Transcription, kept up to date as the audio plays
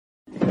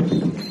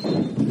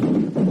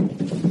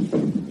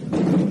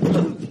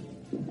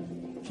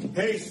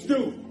Hey,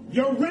 Stu,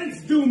 your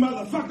rent's due,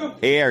 motherfucker.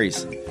 Hey,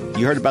 Aries,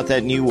 you heard about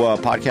that new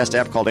podcast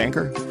app called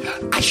Anchor?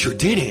 I sure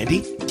did,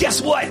 Andy.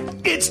 Guess what?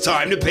 It's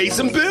time to pay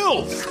some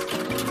bills.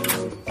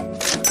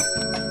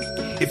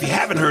 If you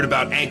haven't heard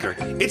about Anchor,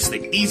 it's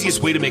the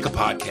easiest way to make a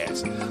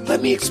podcast.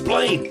 Let me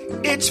explain.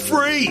 It's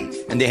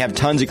free. And they have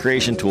tons of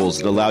creation tools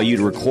that allow you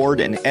to record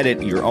and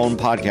edit your own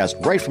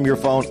podcast right from your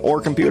phone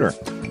or computer.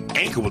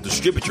 Anchor will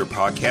distribute your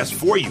podcast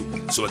for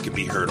you so it can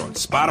be heard on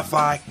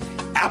Spotify,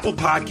 Apple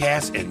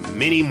Podcasts, and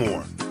many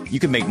more. You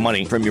can make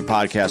money from your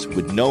podcast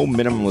with no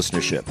minimum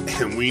listenership.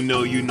 And we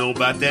know you know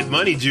about that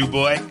money, Jew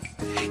boy.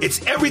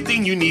 It's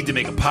everything you need to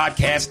make a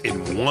podcast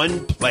in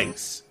one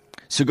place.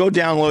 So go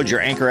download your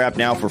Anchor app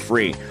now for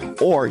free,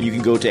 or you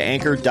can go to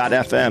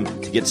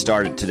anchor.fm to get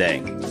started today.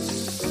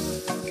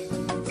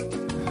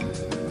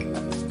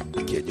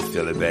 Can you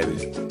feel it, baby?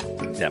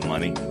 Is that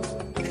money?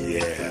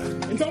 Yeah.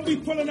 And don't be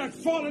pulling that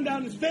falling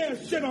down the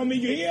stairs shit on me,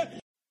 you hear?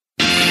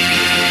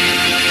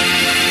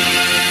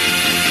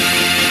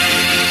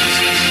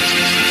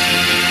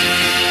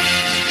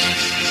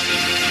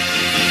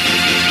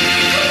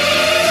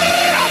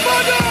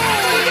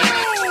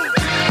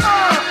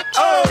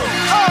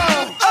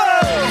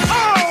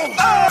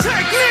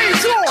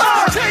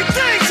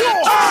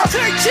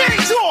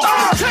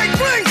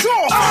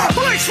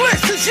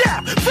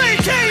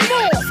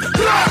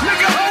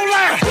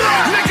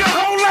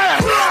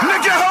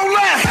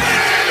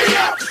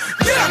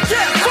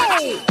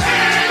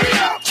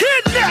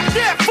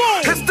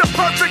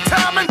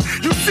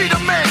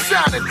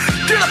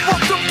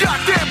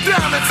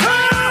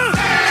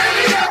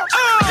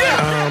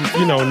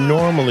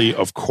 Normally,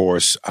 of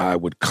course, I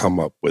would come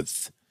up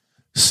with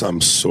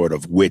some sort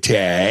of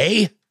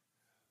witty,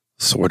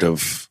 sort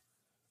of,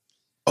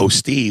 oh,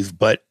 Steve,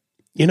 but,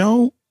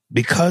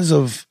 because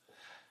of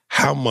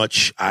how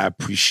much I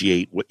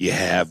appreciate what you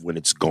have when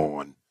it's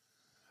gone,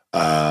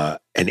 and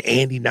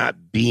Andy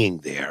not being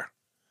there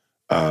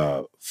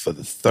for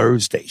the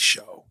Thursday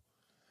show,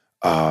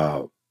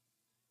 I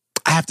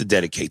have to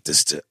dedicate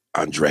this to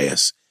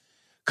Andreas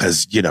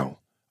because, I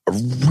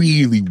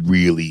really,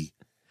 really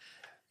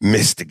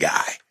miss the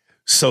guy.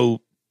 So,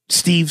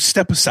 Steve,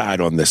 step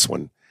aside on this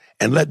one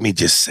and let me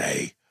just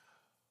say,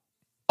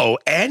 oh,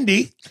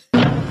 Andy.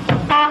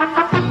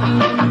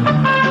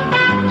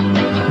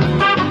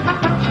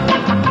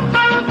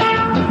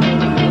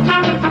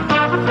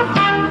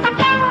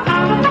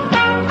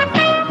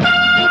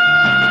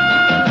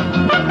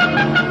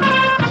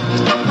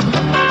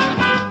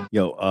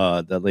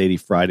 Yo, the lady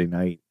Friday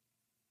night,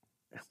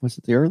 was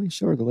it the early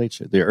show or the late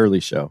show? The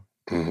early show.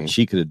 Mm-hmm.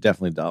 She could have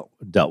definitely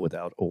dealt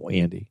without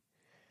Andy.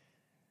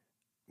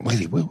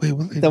 Wait.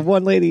 The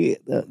one lady,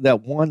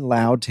 that one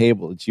loud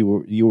table that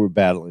you were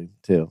battling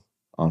too.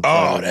 On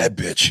Friday. That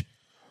bitch.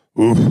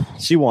 Ooh.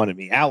 She wanted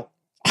me out.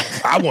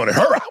 I wanted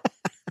her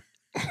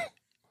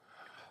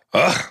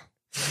out.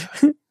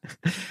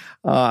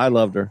 I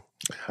loved her.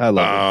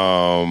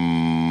 Her.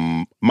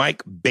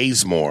 Mike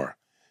Bazemore,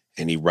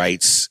 and he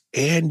writes,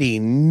 Andy,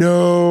 no,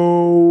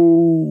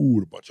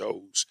 a bunch of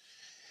O's.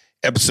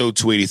 Episode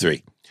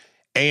 283.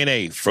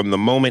 A&A, from the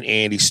moment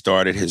Andy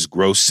started his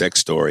gross sex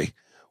story,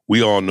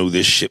 we all knew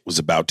this shit was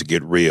about to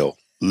get real.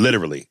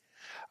 Literally.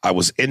 I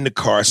was in the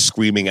car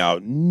screaming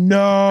out,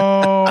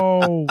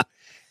 no,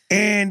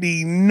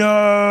 Andy,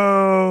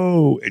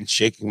 no, and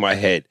shaking my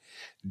head,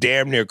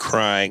 damn near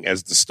crying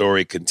as the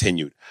story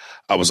continued.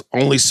 I was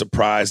only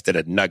surprised at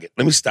a nugget.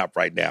 Let me stop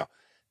right now.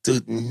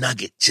 Dude,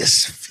 nugget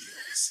just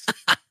feels.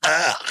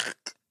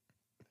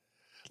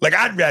 Like,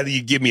 I'd rather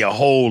you give me a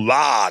whole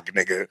log,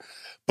 nigga,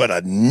 but a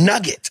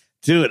nugget.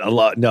 Dude, a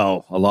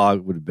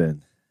log would have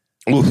been.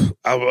 Ooh,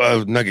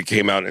 a nugget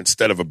came out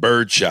instead of a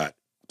bird shot.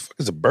 What the fuck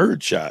is a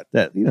bird shot?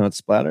 That, it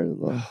splattered.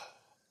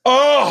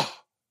 Oh!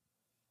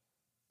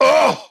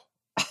 I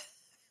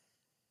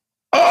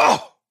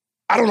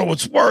don't know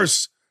what's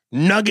worse,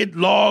 nugget,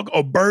 log,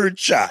 or bird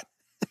shot.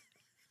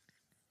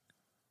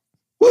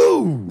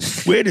 Woo!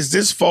 Where does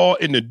this fall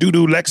in the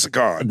doo-doo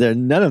lexicon?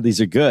 None of these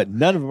are good.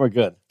 None of them are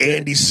good.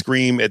 Andy's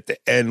scream at the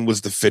end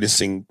was the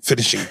finishing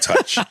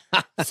touch.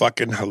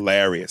 Fucking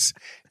hilarious.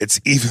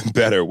 It's even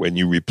better when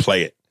you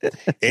replay it.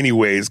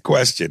 Anyways,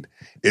 question.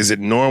 Is it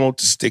normal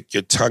to stick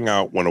your tongue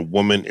out when a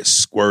woman is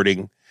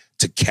squirting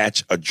to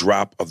catch a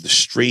drop of the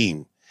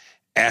stream?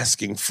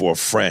 Asking for a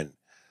friend.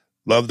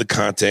 Love the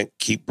content.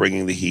 Keep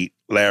bringing the heat.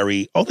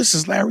 Larry. Oh, this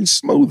is Larry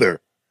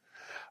Smoother.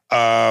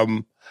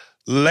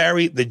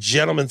 Larry, the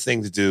gentleman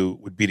thing to do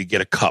would be to get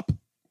a cup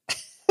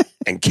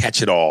and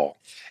catch it all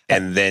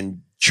and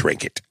then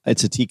drink it.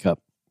 It's a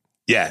teacup.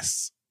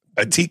 Yes.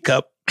 A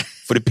teacup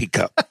for the pea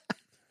cup.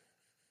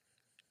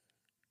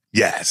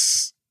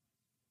 Yes.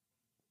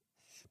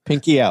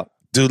 Pinky out.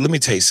 Dude, let me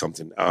tell you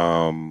something.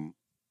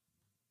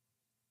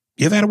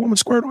 You ever had a woman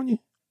squirt on you?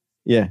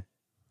 Yeah.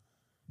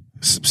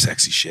 Some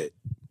sexy shit.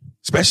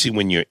 Especially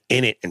when you're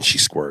in it and she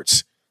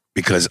squirts.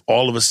 Because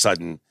all of a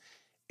sudden,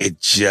 it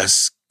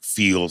just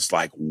feels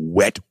like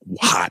wet,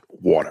 hot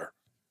water.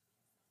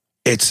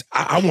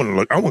 I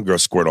want a girl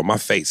squirt on my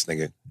face,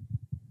 nigga.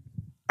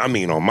 I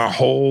mean, on my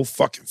whole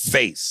fucking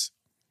face.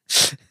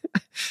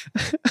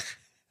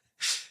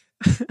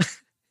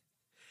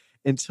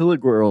 Until a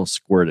girl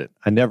squirted.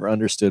 I never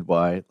understood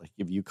why. Like,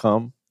 if you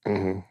come,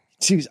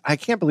 geez, I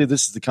can't believe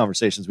this is the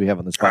conversations we have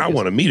on this podcast. I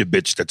want to meet a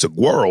bitch that's a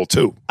squirrel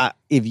too.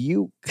 If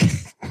you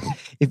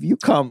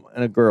come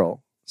in a girl's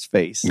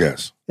face,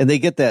 Yes, and they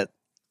get that,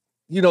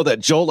 that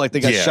jolt, like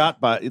they got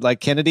shot by like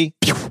Kennedy,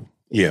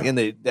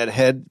 and that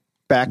head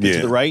back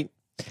into the right.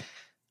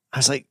 I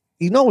was like,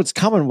 it's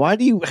coming. Why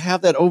do you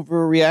have that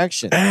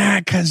overreaction?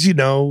 Because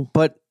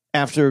But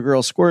after a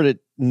girl squirted,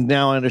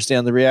 now I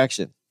understand the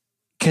reaction.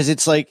 Because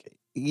it's like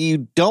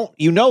you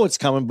it's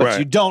coming, but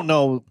you don't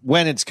know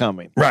when it's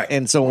coming. Right.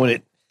 And so when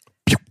it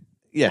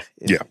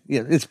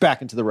it's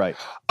back into the right.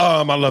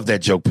 I love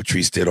that joke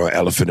Patrice did on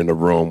Elephant in the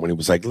Room when he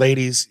was like,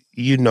 ladies,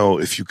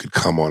 if you could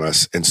come on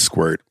us and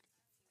squirt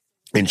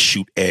and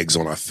shoot eggs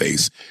on our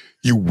face,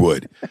 you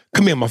would.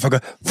 Come here,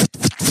 motherfucker.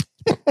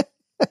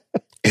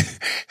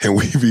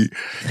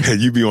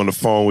 and you be on the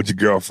phone with your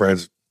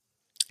girlfriends.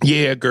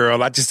 Yeah,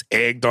 girl, I just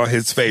egged on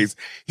his face.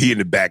 He in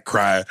the back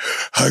crying.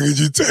 How could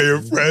you tell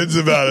your friends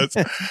about us?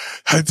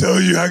 I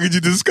told you, how could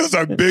you discuss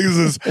our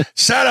business?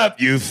 Shut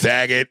up, you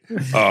faggot.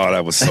 Oh,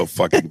 that was so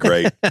fucking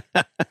great.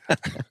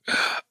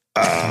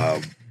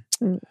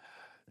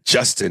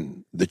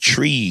 Justin, The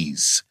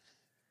Trees,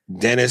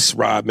 Dennis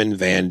Rodman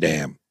Van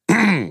Dam.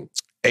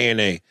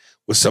 A&A,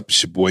 what's up?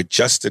 It's your boy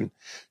Justin.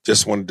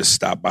 Just wanted to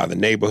stop by the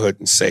neighborhood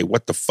and say,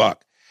 what the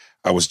fuck?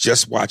 I was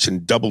just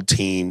watching Double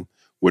Team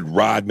with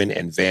Rodman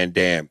and Van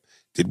Dam.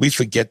 Did we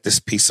forget this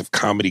piece of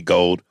comedy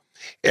gold?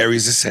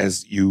 Aries, this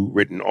has you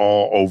written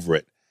all over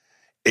it.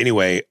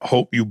 Anyway,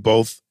 hope you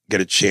both get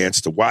a chance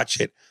to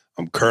watch it.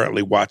 I'm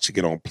currently watching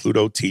it on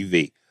Pluto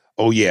TV.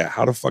 Oh yeah,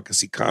 how the fuck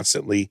is he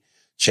constantly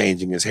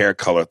changing his hair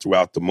color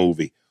throughout the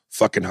movie?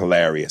 Fucking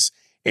hilarious.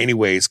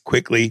 Anyways,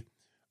 quickly,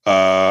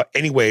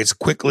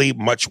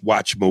 much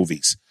watch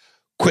movies.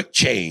 Quick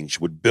Change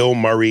with Bill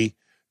Murray,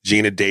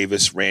 Gina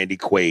Davis, Randy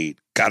Quaid.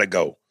 Gotta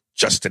go.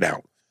 Justin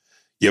out.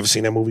 You ever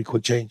seen that movie,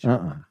 Quick Change?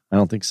 I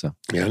don't think so.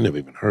 Yeah, I never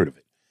even heard of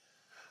it.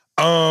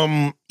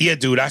 Yeah,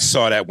 dude, I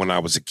saw that when I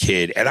was a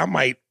kid, and I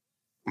might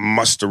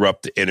muster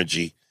up the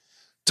energy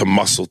to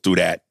muscle through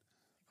that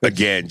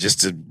again,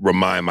 just to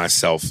remind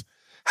myself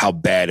how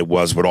bad it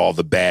was with all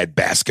the bad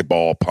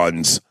basketball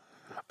puns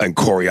and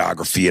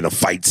choreography in a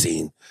fight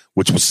scene,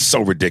 which was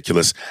so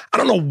ridiculous. I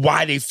don't know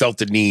why they felt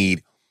the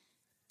need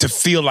to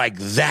feel like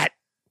that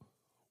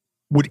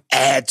would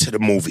add to the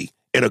movie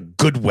in a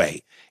good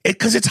way.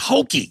 Because it's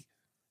hokey.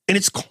 And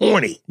it's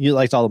corny. You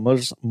liked all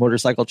the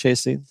motorcycle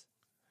chase scenes?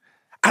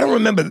 I don't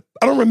remember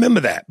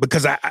that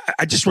because I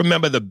just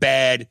remember the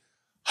bad,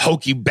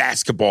 hokey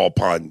basketball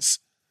puns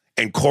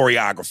and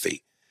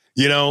choreography.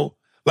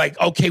 Like,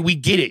 okay, we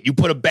get it. You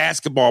put a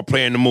basketball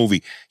player in the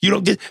movie. You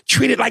don't just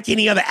treat it like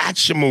any other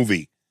action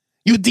movie.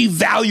 You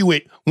devalue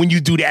it when you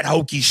do that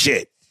hokey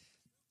shit.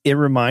 It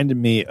reminded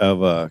me of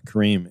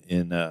Kareem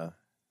in the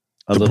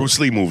Bruce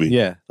Lee movie.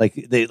 Yeah,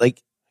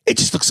 it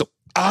just looks so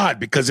odd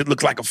because it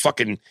looked like a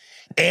fucking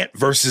ant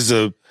versus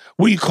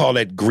what do you call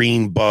that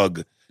green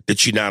bug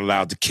that you're not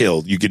allowed to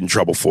kill? You get in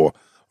trouble for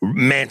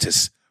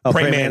mantis,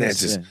 praying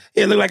mantis.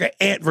 Yeah, it looked like an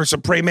ant versus a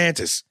praying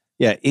mantis.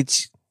 Yeah,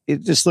 it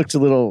just looked a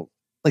little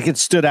like it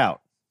stood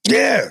out.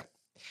 Yeah,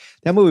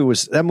 that movie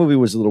was a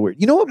little weird.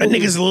 You know what? That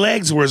nigga's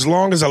legs were as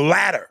long as a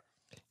ladder.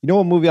 You know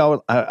what movie I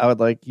would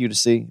like you to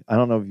see? I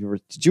don't know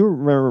if did you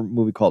remember a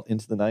movie called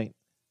Into the Night?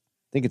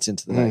 I think it's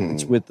Into the Night.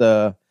 It's with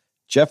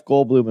Jeff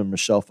Goldblum and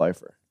Michelle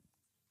Pfeiffer.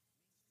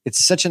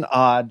 It's such an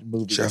odd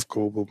movie. Jeff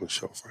Goldblum,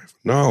 Michelle Pfeiffer.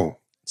 No.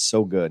 It's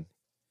so good.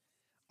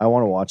 I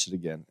want to watch it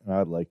again, and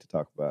I'd like to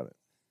talk about it.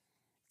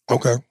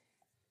 Okay.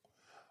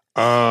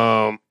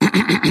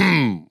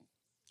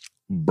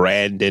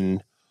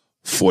 Brandon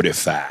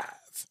 45.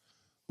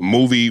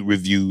 Movie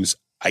reviews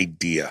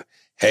idea.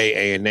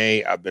 Hey,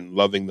 A&A, I've been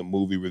loving the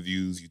movie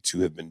reviews you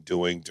two have been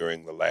doing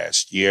during the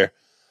last year.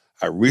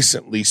 I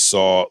recently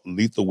saw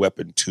Lethal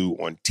Weapon 2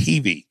 on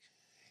TV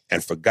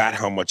and forgot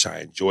how much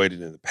I enjoyed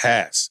it in the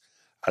past.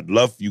 I'd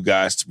love for you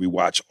guys to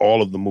rewatch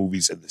all of the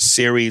movies in the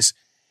series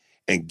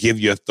and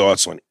give your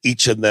thoughts on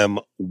each of them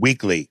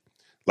weekly,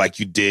 like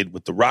you did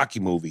with the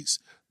Rocky movies.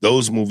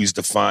 Those movies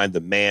define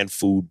the man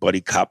food buddy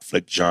cop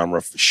flick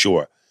genre for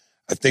sure.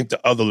 I think the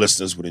other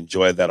listeners would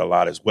enjoy that a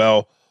lot as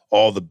well.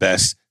 All the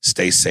best.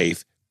 Stay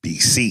safe.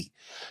 BC.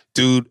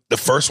 Dude, the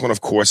first one,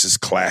 of course, is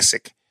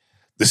classic.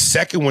 The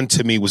second one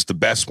to me was the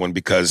best one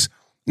because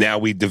now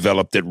we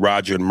developed that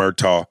Roger and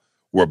Murtaugh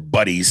were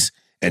buddies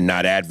and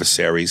not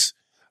adversaries.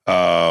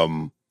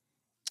 And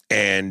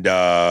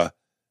it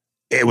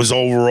was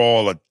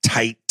overall a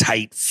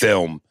tight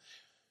film.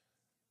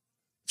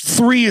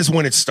 3 is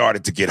when it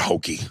started to get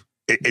hokey.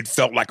 It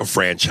felt like a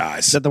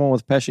franchise. Is that the one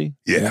with Pesci?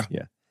 Yeah.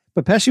 Yeah.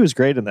 But Pesci was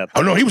great in that.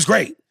 Oh, no, he was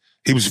great.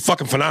 He was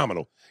fucking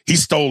phenomenal. He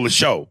stole the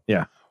show.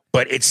 Yeah.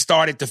 But it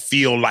started to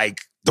feel like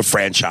the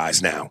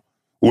franchise now.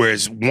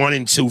 Whereas 1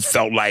 and 2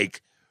 felt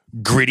like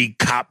gritty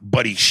cop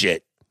buddy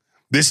shit.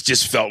 This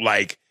just felt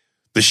like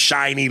the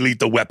shiny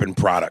Lethal Weapon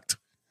product.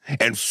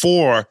 And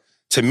 4,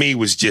 to me,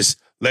 was just,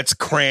 let's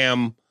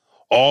cram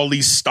all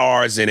these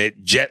stars in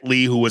it. Jet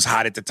Li, who was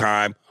hot at the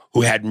time,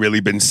 who hadn't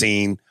really been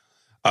seen.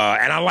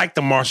 And I like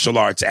the martial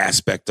arts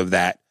aspect of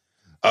that.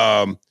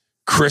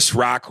 Chris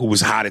Rock, who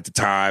was hot at the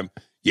time.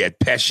 You had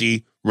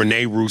Pesci,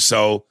 Rene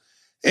Russo.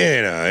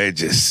 It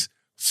just,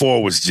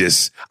 4 was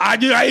just,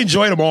 I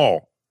enjoyed them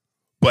all.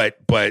 But,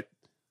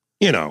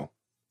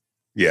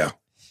 yeah.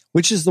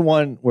 Which is the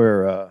one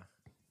where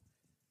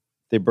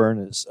they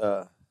burn his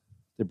arm?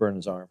 They burned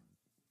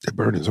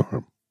his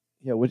arm.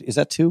 Yeah, is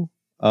that 2?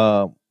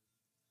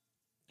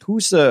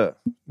 Who's the?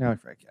 Now I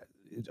forget.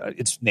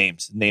 It's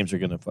names. Names are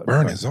going to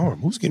burn his arm.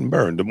 Who's getting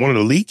burned? One of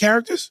the lead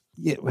characters?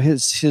 Yeah,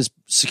 his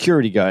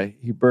security guy.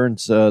 He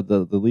burns.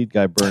 The lead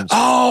guy burns.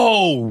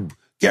 Oh,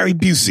 Gary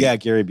Busey. Yeah,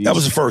 Gary Busey. That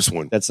was the first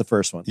one. That's the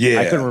first one. Yeah,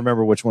 I couldn't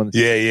remember which one.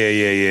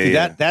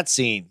 Yeah. That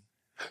scene.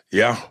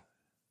 Yeah.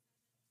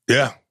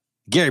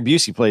 Gary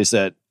Busey plays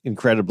that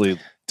incredibly.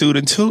 Dude,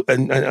 until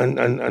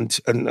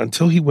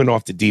he went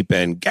off the deep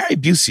end, Gary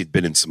Busey had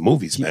been in some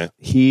movies, man.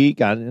 He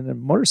got in a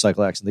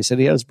motorcycle accident. They said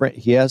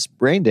he has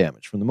brain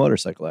damage from the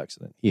motorcycle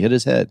accident. He hit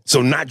his head.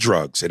 So not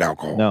drugs and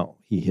alcohol. No,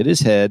 he hit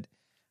his head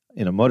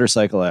in a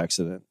motorcycle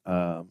accident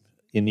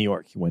in New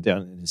York. He went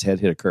down and his head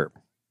hit a curb.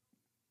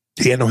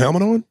 He had no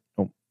helmet on?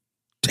 No.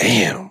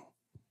 Damn.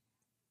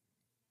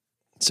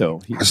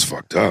 So that's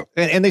fucked up.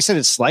 And they said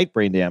it's slight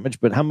brain damage,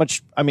 but how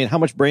much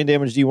brain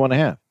damage do you want to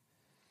have?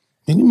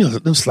 Give me a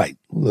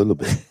little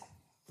bit.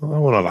 I don't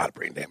want a lot of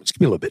brain damage.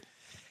 Give me a little bit.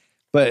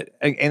 But,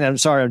 and I'm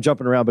sorry, I'm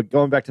jumping around, but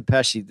going back to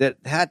Pesci,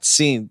 that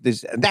scene,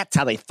 that's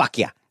how they fuck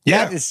you.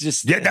 Yeah. That is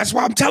just. Yeah, that's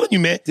why I'm telling you,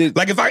 man. Dude.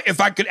 Like, if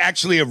I could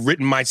actually have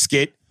written my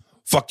skit,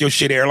 Fuck Your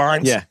Shit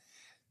Airlines, yeah,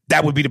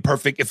 that would be the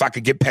perfect, if I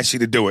could get Pesci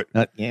to do it.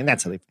 Yeah,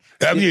 that's how they.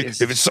 I mean,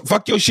 if it's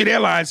Fuck Your Shit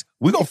Airlines,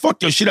 we're going to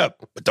fuck your shit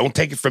up. But don't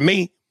take it from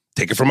me.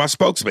 Take it from my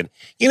spokesman.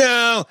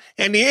 And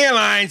the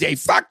airlines, they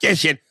fuck your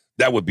shit.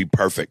 That would be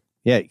perfect.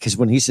 Yeah, because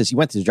when he says he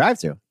went to the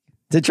drive-thru,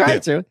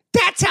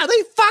 that's how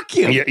they fuck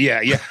you.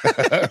 Yeah.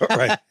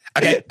 Right.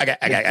 Okay.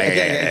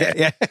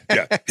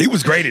 Yeah. He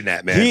was great in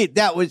that, man.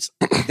 That was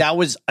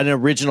an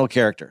original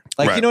character.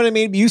 Like, right. You know what I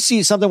mean? You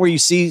see something where you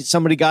see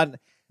somebody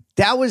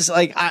that was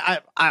like,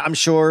 I'm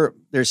sure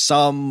there's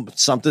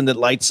something that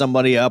lights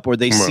somebody up, or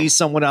they see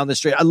someone on the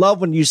street. I love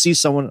when you see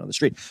someone on the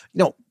street.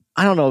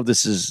 I don't know if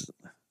this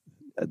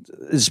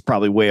is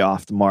probably way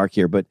off the mark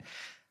here, but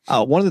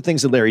one of the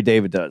things that Larry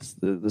David does,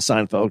 the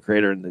Seinfeld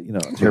creator and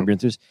the Curb Your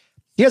Enthusiasm,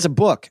 he has a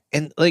book,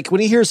 and like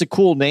when he hears a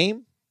cool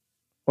name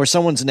or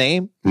someone's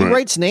name, he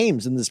writes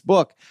names in this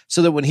book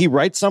so that when he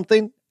writes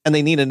something and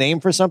they need a name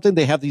for something,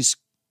 they have these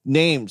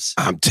names.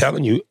 I'm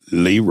telling you,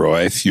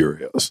 Leroy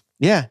Furious.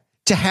 Yeah,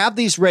 to have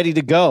these ready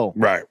to go,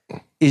 right,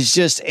 is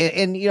just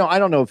and I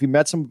don't know if you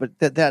met some, but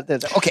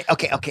that okay.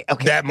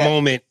 That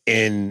moment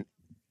in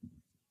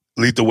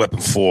Lethal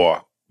Weapon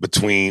 4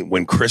 between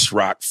when Chris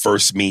Rock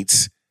first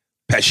meets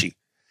Pesci,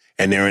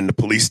 and they're in the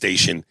police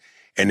station,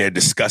 and they're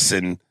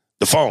discussing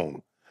the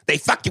phone. They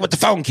fuck you with the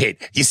phone, kid.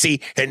 You see?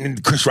 And then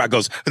Chris Rock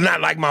goes,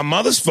 not like my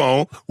mother's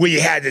phone, where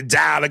you had to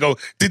dial and go,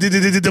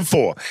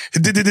 4,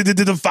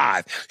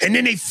 5. And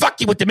then they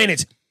fuck you with the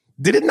minutes.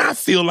 Did it not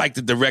feel like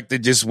the director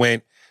just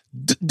went,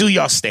 do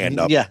y'all stand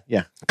up? Yeah.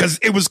 Because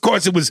it was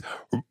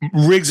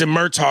Riggs and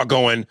Murtaugh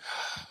going,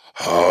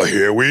 oh,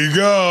 here we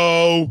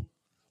go.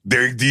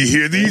 Do you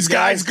hear these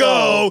guys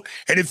go?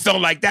 And it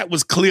felt like that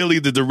was clearly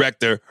the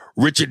director,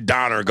 Richard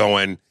Donner,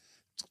 going,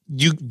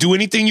 you do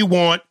anything you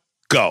want,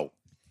 go.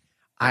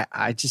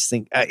 I just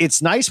think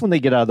it's nice when they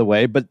get out of the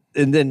way, but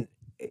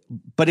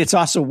it's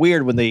also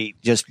weird when they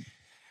just.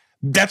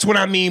 That's what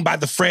I mean by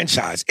the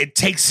franchise. It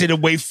takes it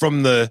away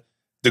from the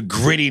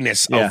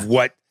grittiness of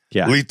what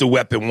Lethal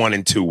Weapon 1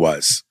 and 2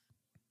 was.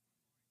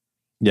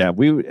 Yeah,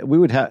 we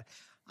would have.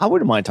 I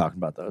wouldn't mind talking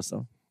about those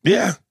though.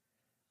 Yeah.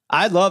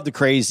 I love the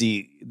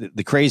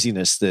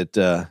craziness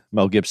that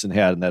Mel Gibson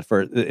had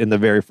in the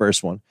very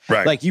first one.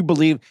 Right. Like you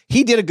believe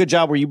he did a good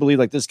job where you believe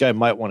like this guy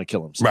might want to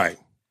kill himself. Right.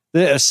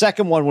 The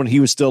second one when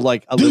he was still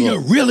like Do you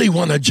really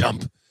want to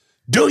jump?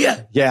 Do you?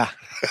 Yeah.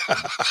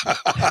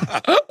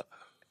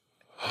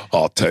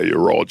 I'll tell you,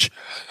 Rog,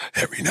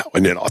 every now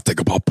and then I'll think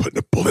about putting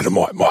a bullet in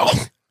my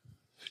mouth.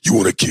 You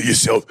want to kill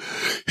yourself?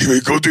 Here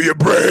you go to your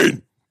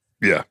brain.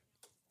 Yeah.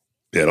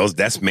 Yeah,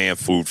 that's man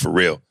food for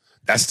real.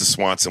 That's the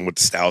Swanson with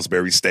the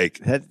Salisbury steak.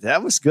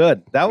 That was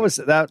good. I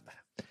don't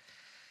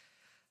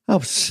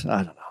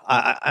know.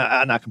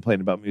 I'm not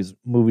complaining about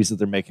movies that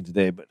they're making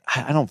today, but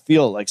I don't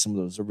feel like some of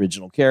those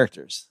original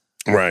characters.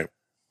 Right.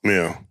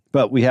 Yeah.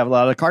 But we have a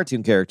lot of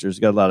cartoon characters.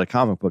 We got a lot of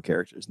comic book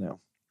characters now.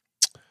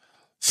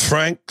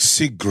 Frank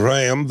C.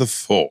 Graham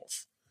IV,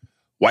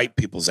 White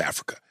People's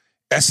Africa.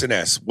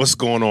 SNS, what's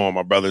going on,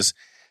 my brothers?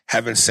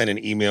 Haven't sent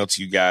an email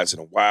to you guys in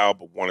a while,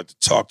 but wanted to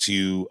talk to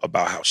you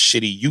about how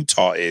shitty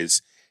Utah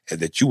is and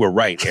that you were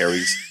right,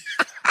 Aries.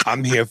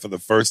 I'm here for the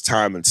first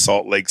time in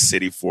Salt Lake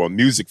City for a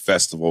music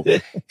festival.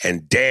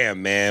 And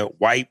damn, man,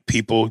 white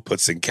people,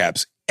 puts in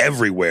caps,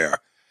 everywhere.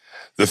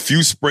 The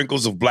few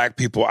sprinkles of black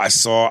people I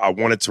saw, I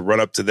wanted to run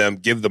up to them,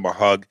 give them a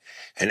hug,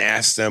 and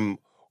ask them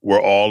where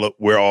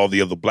all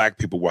the other black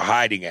people were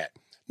hiding at.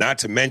 Not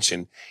to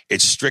mention,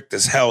 it's strict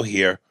as hell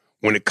here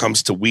when it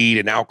comes to weed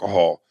and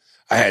alcohol.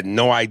 I had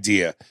no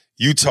idea.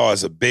 Utah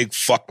is a big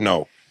fuck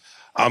no.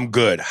 I'm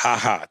good. Ha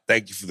ha.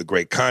 Thank you for the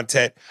great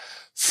content.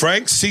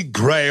 Frank C.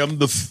 Graham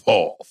the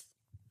Fourth.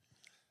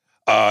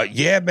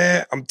 Yeah,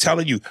 man, I'm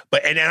telling you.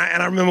 But and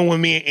I remember when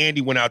me and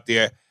Andy went out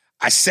there,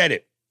 I said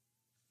it.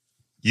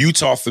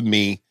 Utah for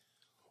me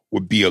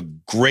would be a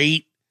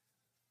great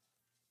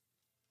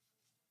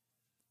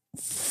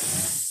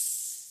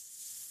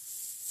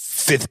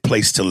fifth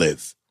place to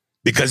live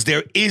because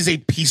there is a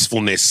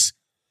peacefulness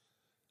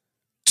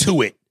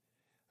to it,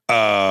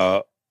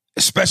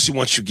 especially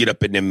once you get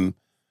up in them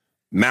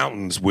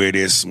mountains where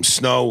there's some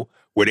snow,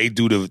 where they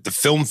do the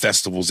film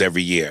festivals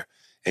every year.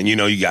 And, you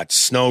know, you got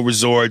snow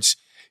resorts,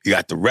 you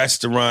got the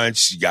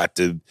restaurants,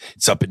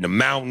 it's up in the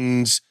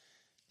mountains.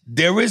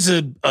 There is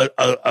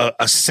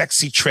a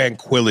sexy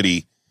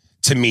tranquility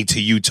to me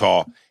to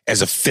Utah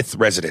as a fifth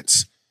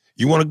residence.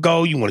 You want to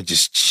go, you want to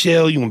just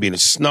chill, you want to be in the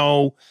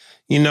snow,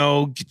 you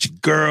know, get your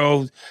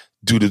girl,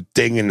 do the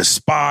thing in the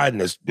spa and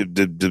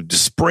the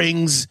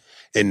springs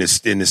in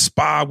the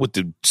spa with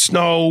the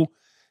snow.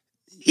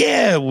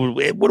 Yeah,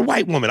 with a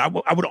white woman. I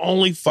would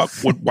only fuck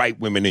with white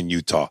women in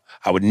Utah.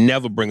 I would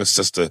never bring a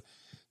sister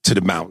to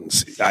the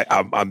mountains.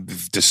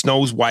 The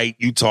snow's white,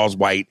 Utah's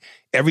white.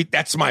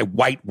 That's my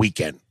white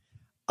weekend.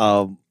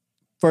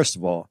 First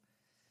of all,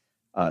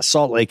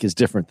 Salt Lake is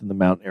different than the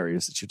mountain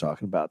areas that you're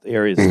talking about. The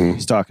areas that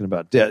he's talking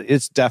about,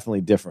 it's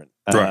definitely different.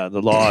 Right.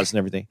 The laws and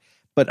everything.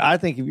 But I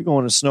think if you're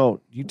going to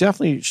snow, you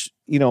definitely,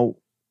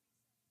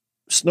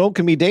 snow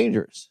can be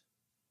dangerous.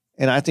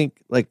 And I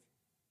think, like,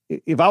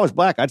 if I was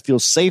black, I'd feel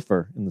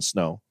safer in the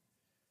snow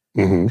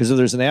because if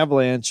there's an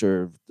avalanche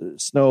or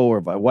snow or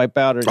if I wipe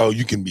out or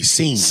you can be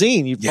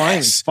seen. You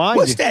Yes. find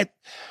What's that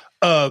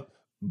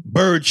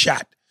bird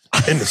shot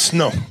in the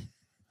snow?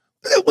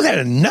 Was that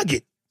a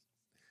nugget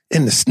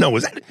in the snow?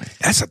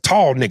 That's a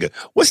tall nigga.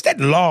 What's that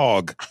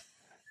log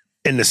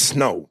in the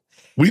snow?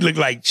 We look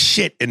like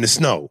shit in the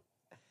snow.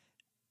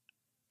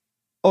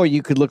 Or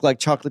you could look like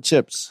chocolate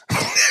chips.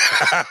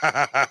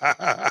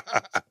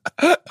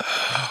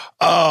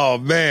 Oh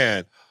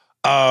man.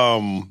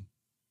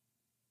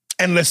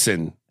 And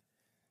listen,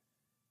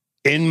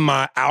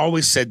 I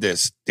always said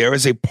this, there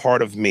is a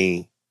part of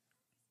me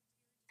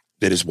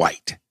that is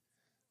white.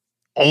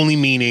 Only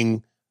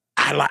meaning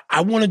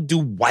I want to do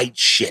white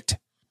shit.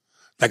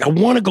 Like I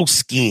want to go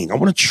skiing. I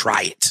want to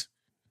try it.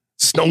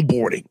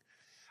 Snowboarding.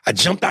 I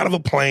jumped out of a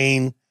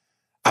plane.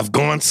 I've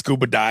gone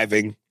scuba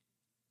diving.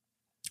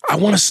 I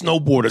want to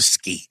snowboard or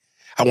ski.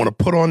 I want to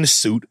put on the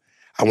suit.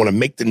 I want to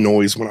make the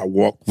noise when I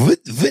walk. I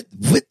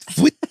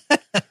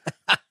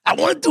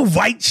want to do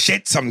white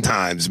shit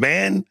sometimes,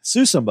 man.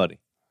 Sue somebody.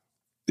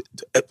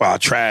 Well, I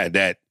tried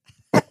that.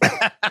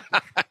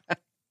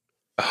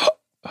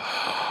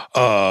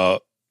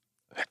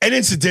 And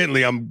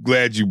incidentally, I'm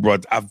glad you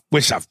brought. I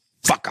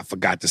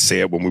forgot to say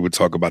it when we were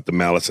talking about the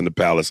Malice in the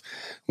Palace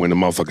when the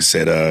motherfucker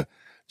said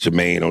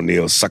Jermaine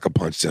O'Neal sucker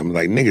punched him.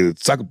 Like,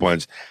 nigga, sucker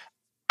punch.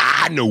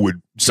 I know what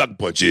sucker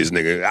punch is,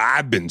 nigga.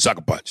 I've been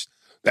sucker punched.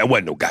 That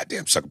wasn't no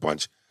goddamn sucker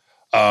punch.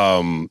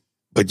 But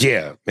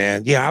yeah,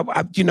 man. Yeah,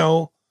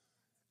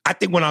 I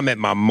think when I'm at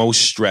my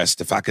most stressed,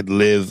 if I could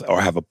live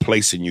or have a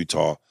place in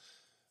Utah,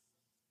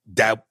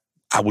 that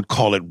I would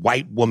call it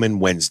White Woman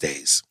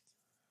Wednesdays,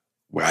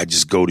 where I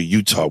just go to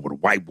Utah with a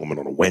white woman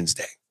on a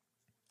Wednesday.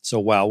 So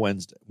Wow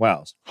Wednesday.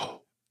 Wows.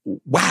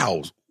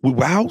 Wows.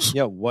 Wows?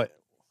 Yeah, what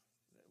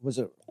was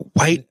it?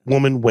 White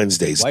Woman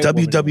Wednesdays. White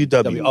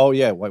WWW. Oh,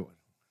 yeah. White.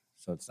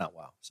 So it's not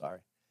Wow.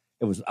 Sorry.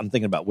 I'm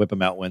thinking about Whip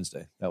 'em Out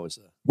Wednesday. That was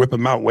Whip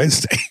 'em Out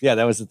Wednesday. Yeah,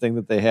 that was the thing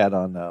that they had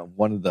on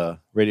one of the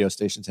radio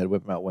stations had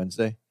Whip 'em Out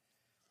Wednesday.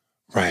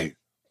 Right.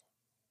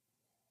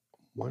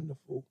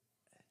 Wonderful.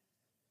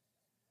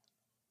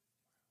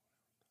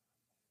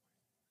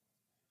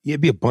 Yeah,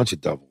 it'd be a bunch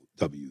of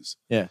W's.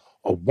 Yeah.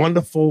 A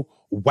wonderful,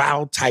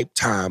 wow type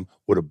time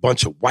with a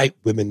bunch of white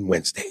women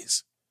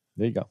Wednesdays.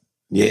 There you go.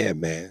 Yeah,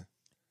 man.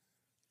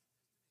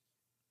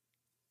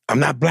 I'm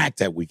not black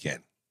that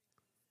weekend.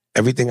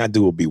 Everything I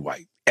do will be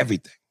white.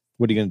 Everything.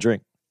 What are you going to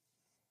drink?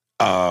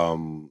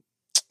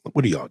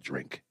 What do y'all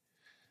drink?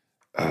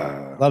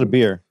 A lot of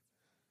beer.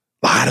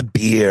 But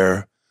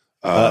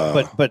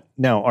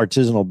now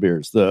artisanal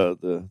beers,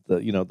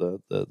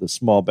 the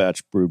small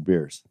batch brewed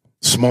beers.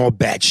 Small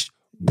batch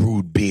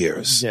brewed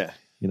beers. Yeah,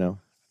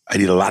 I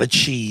need a lot of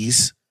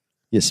cheese.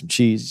 Yeah, some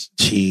cheese.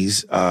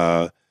 Cheese.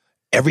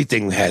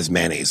 Everything has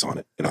mayonnaise on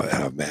it. I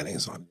have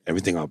mayonnaise on it.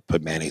 Everything, I'll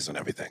put mayonnaise on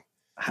everything.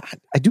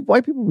 I do.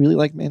 White people really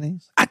like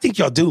mayonnaise? I think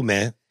y'all do,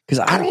 man. Because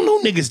I don't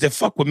know niggas that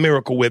fuck with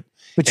Miracle Whip.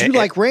 But you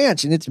like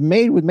ranch, and it's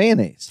made with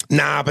mayonnaise.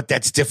 Nah, but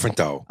that's different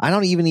though. I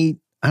don't even eat.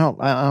 I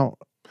don't.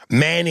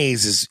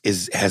 Mayonnaise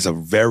has a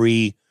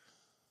very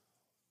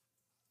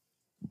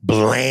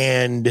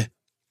bland.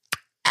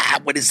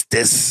 What is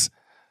this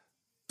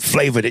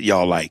flavor that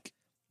y'all like?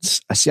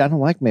 I see. I don't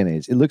like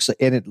mayonnaise.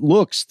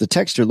 The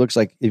texture looks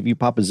like if you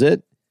pop a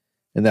zit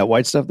and that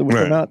white stuff that would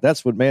come out.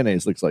 That's what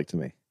mayonnaise looks like to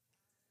me.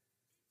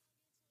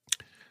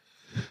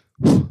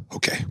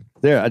 Okay.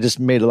 There, I just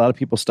made a lot of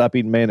people stop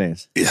eating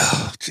mayonnaise.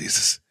 Yeah,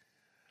 Jesus.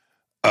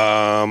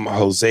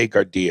 Jose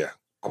Gardia,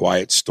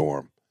 Quiet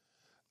Storm.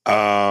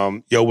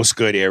 Yo, what's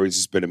good, Aries?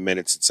 It's been a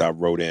minute since I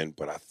wrote in,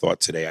 but I thought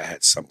today I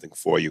had something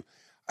for you.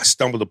 I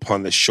stumbled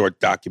upon this short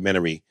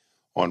documentary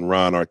on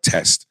Ron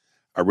Artest.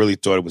 I really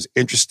thought it was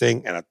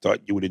interesting, and I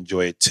thought you would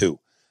enjoy it too.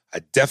 I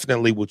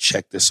definitely will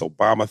check this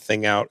Obama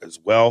thing out as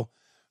well.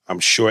 I'm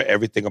sure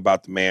everything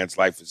about the man's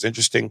life is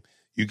interesting.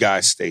 You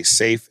guys stay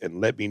safe and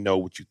let me know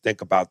what you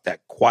think about that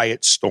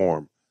Quiet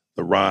Storm,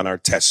 the Ron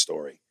Artest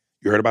story.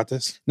 You heard about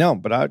this? No,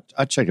 but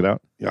I'd check it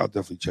out. Yeah, I'll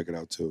definitely check it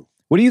out too.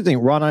 What do you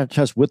think, Ron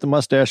Artest with the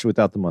mustache or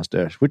without the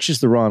mustache? Which is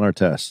the Ron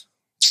Artest?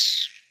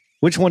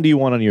 Which one do you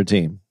want on your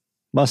team?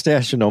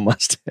 Mustache or no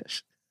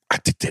mustache? I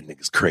think that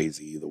nigga's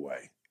crazy either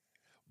way.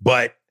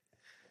 But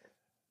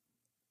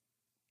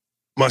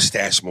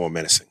mustache more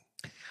menacing.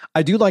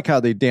 I do like how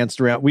they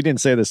danced around. We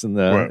didn't say this in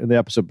the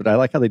episode, but I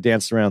like how they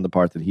danced around the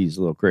part that he's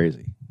a little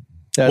crazy.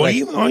 Well,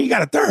 you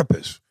got a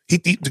therapist. He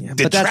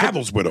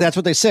travels with him. That's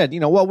what they said.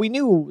 Well, we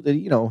knew that,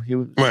 he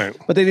was, right.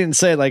 But they didn't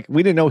say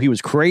we didn't know he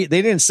was crazy.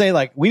 They didn't say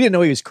we didn't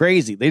know he was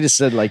crazy. They just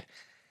said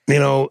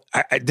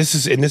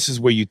this is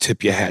where you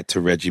tip your hat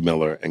to Reggie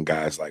Miller and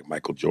guys like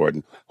Michael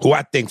Jordan, who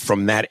I think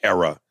from that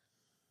era,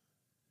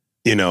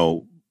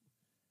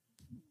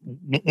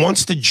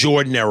 once the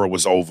Jordan era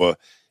was over,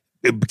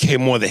 it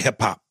became more the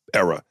hip hop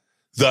era.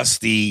 Thus,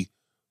 the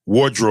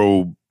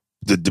wardrobe,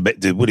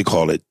 the what do you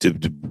call it?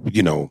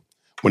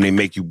 When they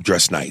make you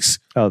dress nice.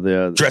 Oh,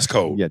 the dress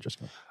code. Yeah, dress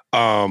code.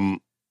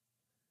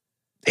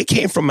 They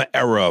came from an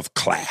era of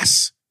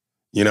class.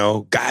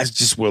 Guys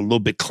just were a little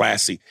bit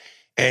classy,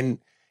 and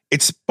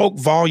it spoke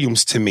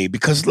volumes to me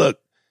because look,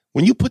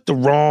 when you put the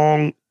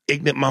wrong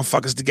ignorant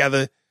motherfuckers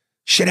together,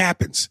 shit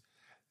happens.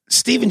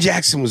 Steven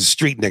Jackson was a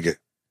street nigga.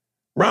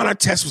 Ron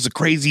Artest was a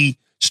crazy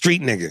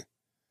street nigga.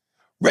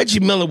 Reggie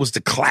Miller was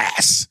the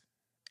class.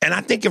 And I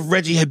think if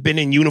Reggie had been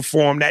in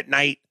uniform that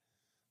night,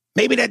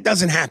 maybe that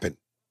doesn't happen.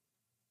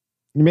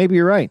 Maybe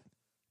you're right.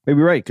 Maybe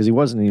you're right, because he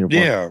wasn't in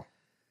uniform. Yeah.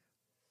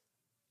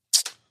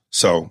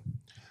 So,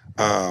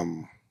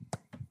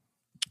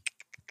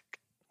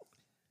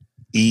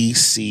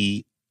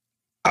 E.C.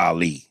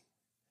 Ali.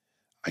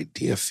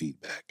 Idea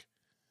feedback.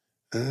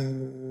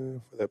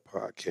 For that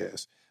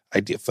podcast.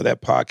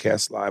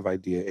 Live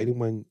idea.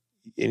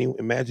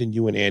 Imagine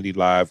you and Andy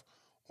live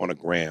on a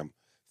gram,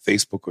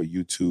 Facebook or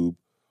YouTube,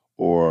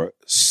 or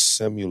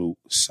simulcast.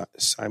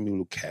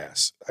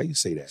 How you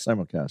say that?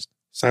 Simulcast.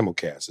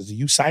 Is it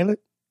you silent?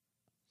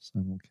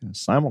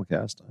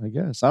 Simulcast. I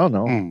guess. I don't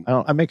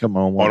know. I make up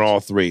my own words. On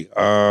all three.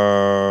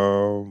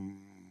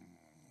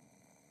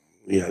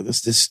 Yeah.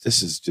 This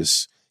is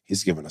just.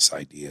 He's giving us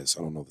ideas.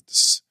 I don't know that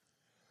this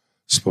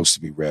is supposed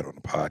to be read on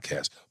the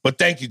podcast, but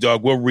thank you,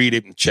 dog. We'll read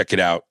it and check it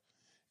out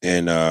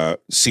and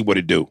see what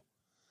it do.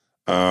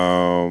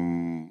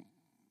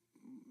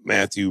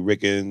 Matthew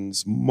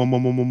Rickens,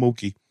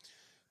 Mookie.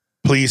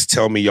 Please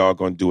tell me y'all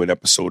going to do an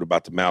episode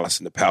about the Malice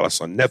in the Palace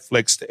on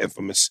Netflix, the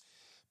infamous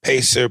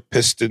Pacer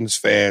Pistons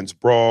fans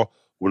brawl.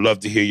 Would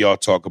love to hear y'all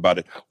talk about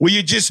it. Well,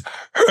 you just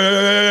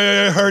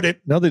heard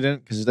it. No, they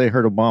didn't, because they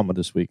heard Obama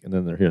this week, and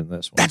then they're hearing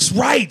this one. That's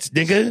right,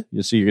 nigga.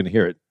 You see, you're going to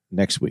hear it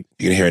next week.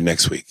 You're going to hear it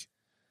next week.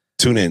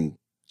 Tune in,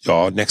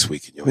 y'all, next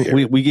week, and you'll hear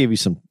it. We gave you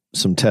some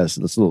tests.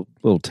 That's a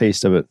little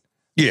taste of it.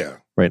 Yeah.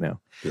 Right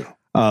now. Yeah.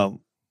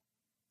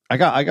 I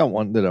got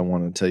one that I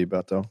want to tell you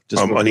about, though.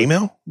 Just an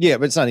email? Yeah,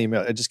 but it's not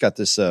email. I just got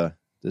this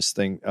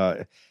thing.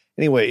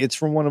 Anyway, it's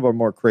from one of our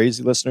more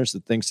crazy listeners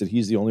that thinks that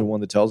he's the only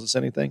one that tells us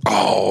anything.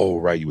 Oh,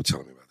 right. You were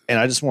telling me about that. And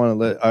I just want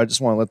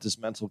to let this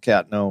mental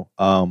cat know.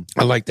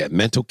 I like that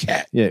mental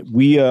cat. Yeah,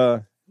 we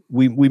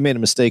made a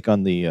mistake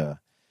on the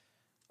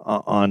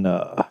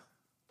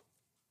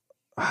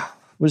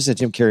what is that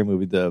Jim Carrey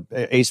movie? The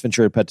Ace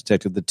Ventura: Pet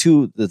Detective.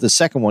 The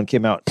second one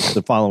came out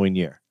the following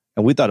year,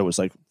 and we thought it was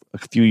like a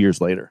few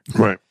years later.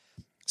 Right.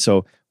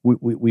 So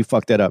we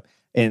fucked that up,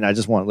 and I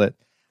just want to let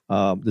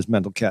this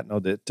mental cat know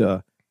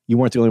that you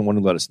weren't the only one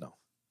who let us know.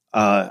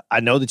 I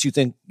know that you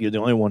think you're the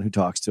only one who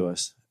talks to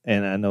us,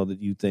 and I know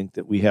that you think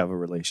that we have a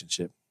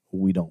relationship.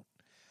 We don't.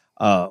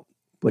 But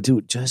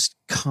dude, just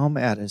come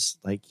at us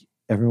like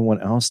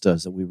everyone else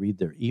does that we read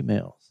their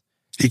emails.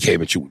 He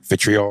came at you with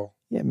vitriol.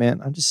 Yeah,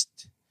 man. I'm just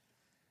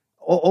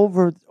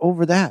over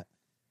that.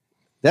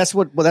 That's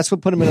what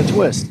put him in a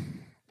twist.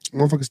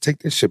 Motherfuckers take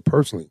this shit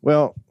personally.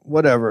 Well,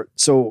 whatever.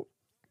 So,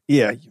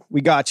 yeah,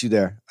 we got you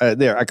there.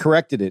 I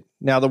corrected it.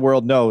 Now the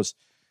world knows,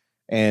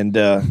 and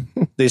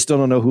they still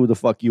don't know who the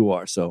fuck you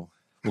are. So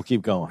we'll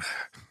keep going.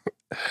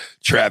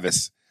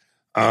 Travis,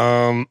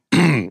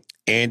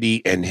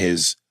 Andy and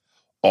his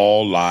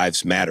All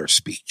Lives Matter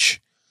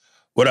speech.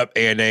 What up,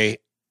 ANA?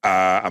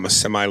 I'm a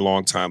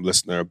semi-long-time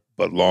listener,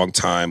 but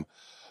long-time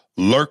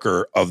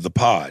lurker of the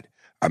pod.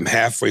 I'm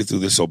halfway through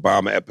this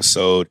Obama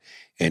episode,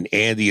 and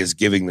Andy is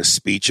giving the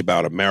speech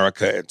about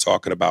America and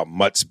talking about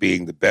mutts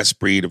being the best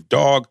breed of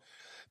dog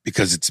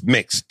because it's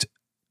mixed.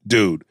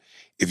 Dude,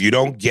 if you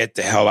don't get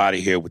the hell out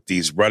of here with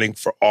these running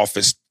for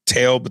office,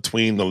 tail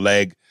between the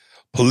leg,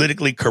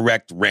 politically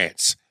correct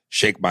rants,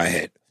 shake my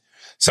head.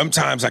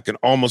 Sometimes I can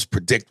almost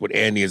predict what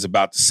Andy is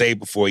about to say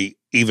before he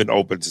even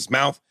opens his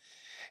mouth,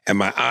 and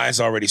my eyes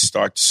already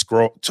start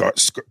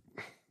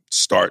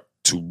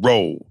to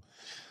roll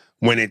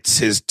when it's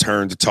his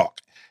turn to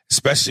talk,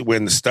 especially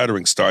when the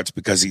stuttering starts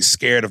because he's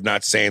scared of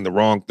not saying the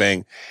wrong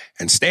thing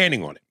and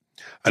standing on it.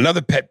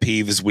 Another pet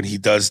peeve is when he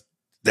does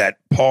that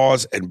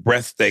pause and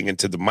breath thing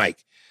into the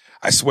mic.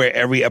 I swear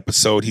every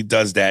episode he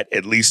does that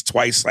at least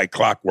twice like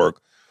clockwork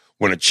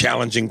when a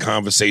challenging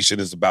conversation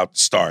is about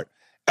to start.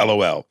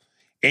 LOL.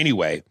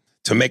 Anyway,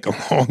 to make a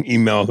long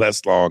email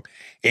less long,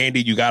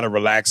 Andy, you got to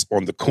relax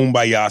on the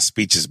kumbaya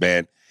speeches,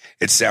 man.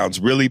 It sounds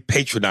really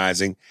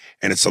patronizing,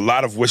 and it's a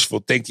lot of wishful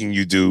thinking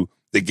you do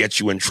that gets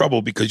you in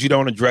trouble because you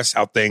don't address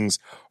how things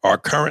are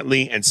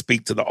currently and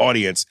speak to the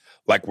audience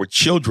like we're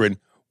children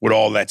with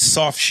all that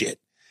soft shit.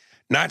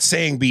 Not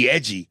saying be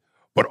edgy,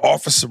 but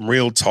offer some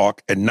real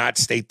talk and not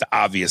state the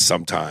obvious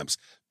sometimes.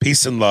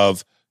 Peace and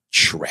love,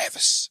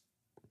 Travis.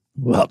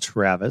 Well,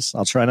 Travis,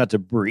 I'll try not to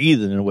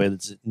breathe in a way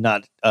that's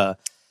not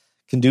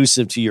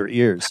conducive to your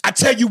ears. I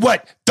tell you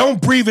what,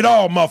 don't breathe at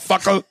all,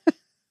 motherfucker.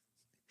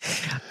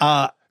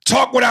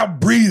 Talk without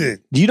breathing.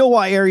 Do you know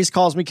why Aries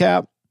calls me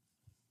Cap?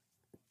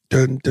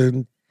 Dun,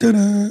 dun, dun,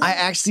 dun. I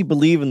actually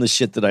believe in the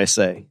shit that I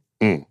say.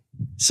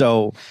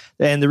 So,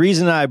 and the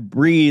reason I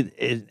breathe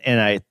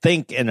and I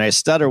think and I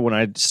stutter when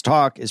I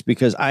talk is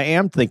because I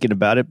am thinking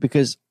about it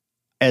because,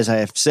 as I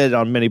have said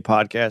on many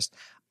podcasts,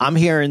 I'm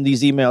hearing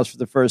these emails for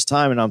the first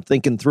time and I'm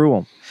thinking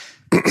through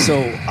them. So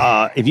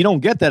if you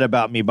don't get that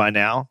about me by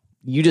now,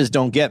 you just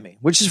don't get me,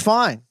 which is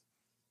fine.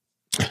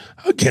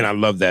 Again, I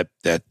love that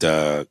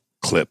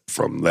clip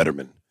from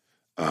Letterman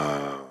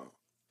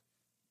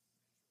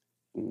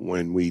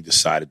when we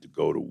decided to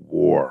go to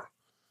war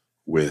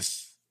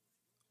with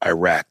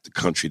Iraq, the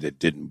country that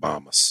didn't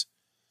bomb us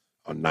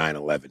on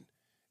 9/11.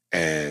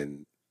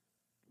 And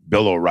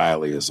Bill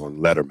O'Reilly is on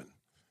Letterman.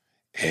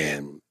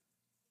 And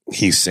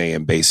he's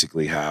saying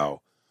basically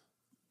how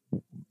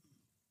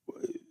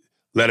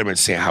Letterman's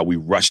saying how we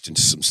rushed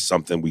into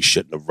something we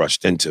shouldn't have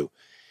rushed into.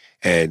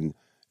 And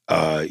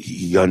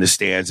he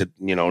understands that,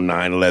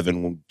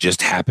 9/11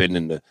 just happened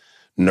and the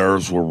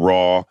nerves were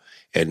raw.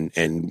 And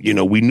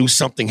we knew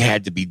something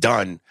had to be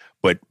done,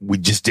 but we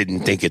just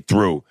didn't think it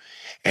through.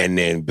 And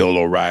then Bill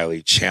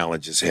O'Reilly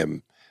challenges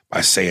him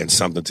by saying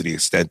something to the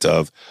extent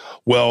of,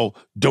 well,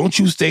 don't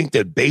you think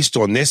that based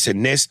on this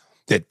and this,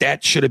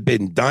 that should have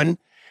been done?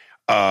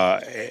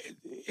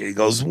 He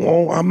goes,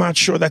 well, I'm not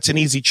sure that's an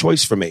easy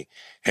choice for me.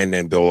 And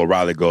then Bill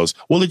O'Reilly goes,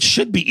 well, it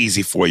should be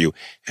easy for you.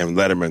 And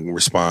Letterman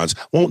responds,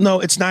 well, no,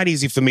 it's not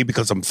easy for me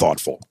because I'm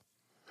thoughtful.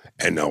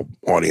 And the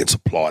audience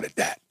applauded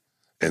that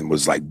and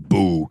was like,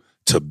 boo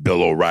to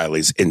Bill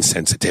O'Reilly's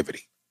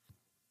insensitivity.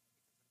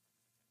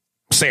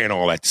 I'm saying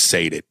all that to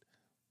say that,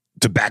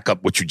 to back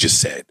up what you just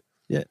said.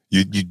 Yeah.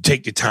 You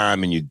take your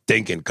time and you're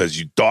thinking because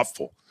you're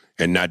thoughtful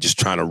and not just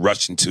trying to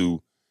rush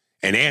into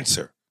an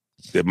answer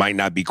that might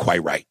not be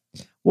quite right.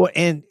 Well,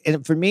 and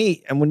for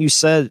me, and when you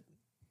said,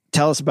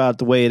 tell us about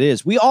the way it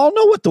is, we all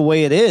know what the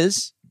way it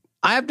is.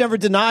 I have never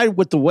denied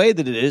what the way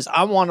that it is.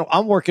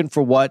 I'm working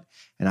for what,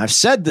 and I've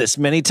said this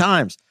many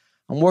times,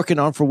 I'm working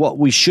on for what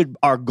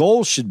our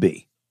goals should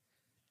be.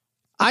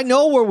 I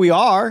know where we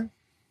are,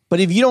 but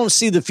if you don't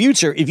see the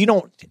future, if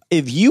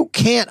you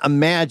can't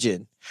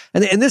imagine,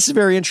 and this is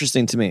very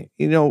interesting to me,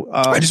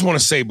 I just want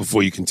to say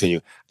before you continue,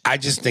 I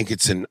just think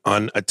it's an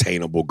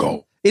unattainable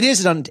goal. It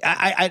is I'm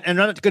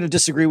not going to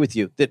disagree with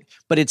you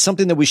but it's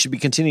something that we should be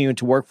continuing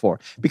to work for,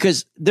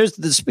 because there's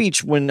the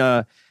speech when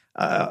Martin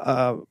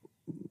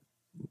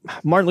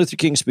Luther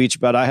King's speech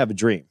about I have a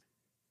dream.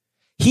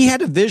 He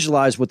had to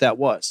visualize what that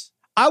was.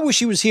 I wish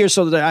he was here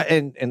so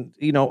that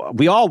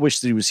we all wish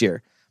that he was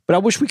here, but I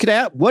wish we could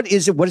add, what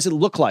is it? What does it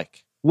look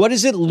like? What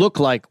does it look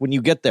like when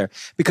you get there?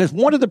 Because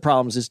one of the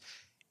problems is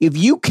if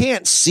you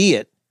can't see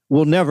it,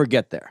 we'll never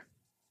get there.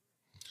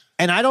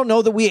 And I don't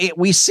know that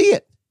we see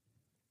it.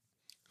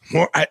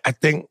 Well, I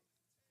think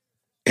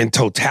in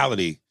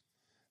totality,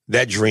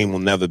 that dream will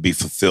never be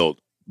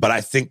fulfilled. But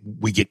I think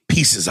we get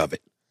pieces of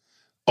it.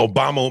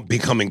 Obama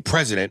becoming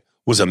president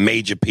was a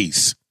major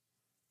piece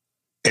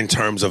in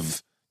terms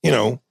of,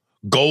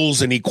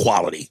 goals and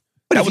equality.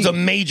 But that was a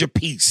major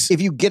piece.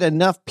 If you get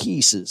enough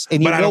pieces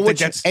and you know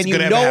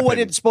what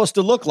it's supposed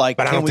to look like,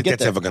 but I don't think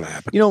that's ever going to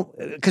happen.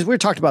 Because we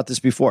talked about this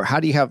before. How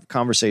do you have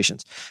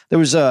conversations? There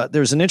was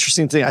an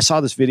interesting thing. I saw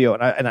this video,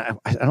 and I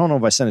don't know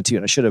if I sent it to you,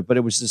 and I should have. But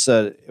it was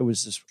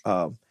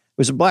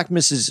a black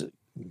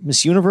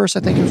Miss Universe,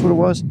 I think is what it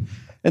was,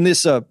 and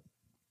this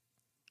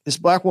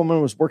black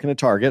woman was working at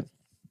Target,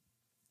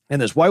 and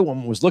this white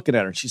woman was looking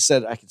at her, and she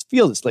said, "I could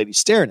feel this lady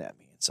staring at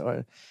me." And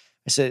so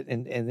I said,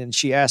 and then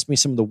she asked me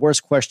some of the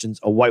worst questions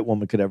a white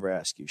woman could ever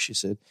ask you. She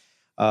said,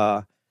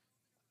 I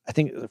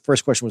think the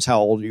first question was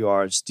how old you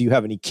are. Do you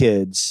have any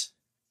kids?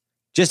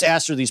 Just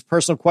asked her these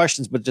personal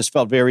questions, but just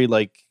felt very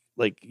like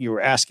you were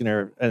asking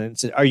her, and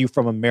said, are you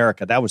from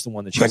America? That was the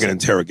one that she like said. An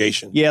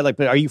interrogation. Yeah.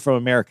 But are you from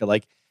America?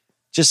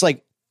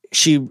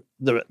 She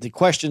the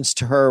questions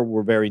to her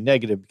were very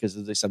negative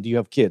because they said, do you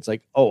have kids?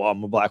 Like, oh,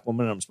 I'm a black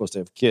woman. I'm supposed to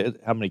have kids.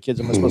 How many kids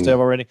am I supposed to have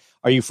already?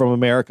 Are you from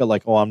America?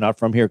 Like, oh, I'm not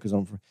from here because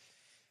I'm from.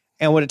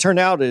 And what it turned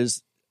out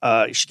is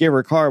she gave her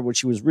a card. What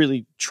she was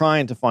really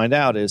trying to find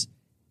out is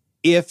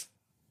if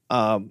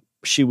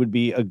she would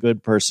be a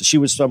good person. She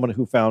was someone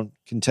who found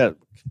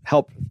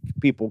helped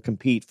people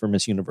compete for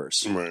Miss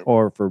Universe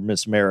or for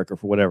Miss America or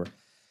for whatever.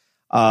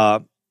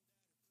 And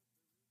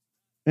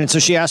so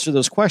she asked her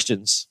those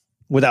questions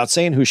without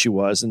saying who she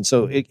was. And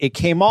so it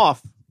came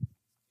off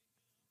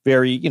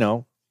very,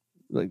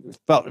 it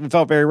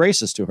felt very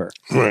racist to her.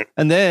 Right.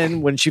 And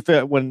then when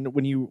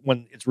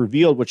when it's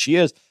revealed what she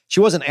is, she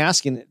wasn't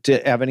asking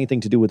to have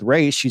anything to do with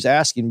race. She's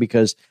asking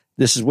because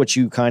this is what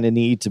you kind of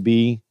need to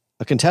be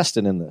a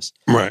contestant in this.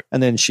 Right.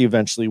 And then she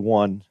eventually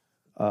won.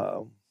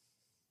 I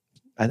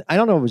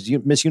don't know if it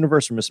was Miss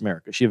Universe or Miss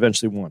America. She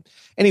eventually won.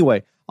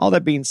 Anyway, all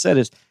that being said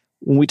is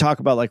when we talk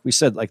about, like we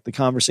said, like the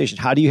conversation,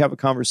 how do you have a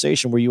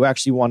conversation where you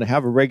actually want to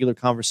have a regular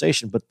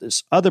conversation, but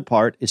this other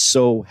part is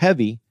so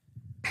heavy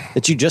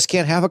that you just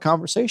can't have a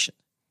conversation.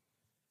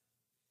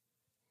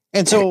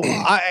 And so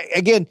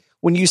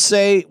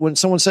when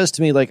someone says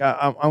to me, like,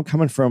 I'm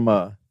coming from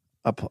a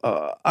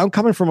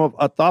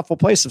thoughtful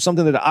place of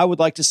something that I would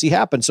like to see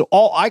happen. So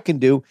all I can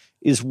do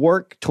is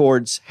work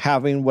towards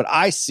having what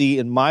I see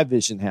in my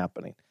vision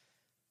happening.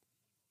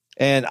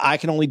 And I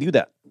can only do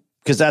that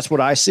because that's what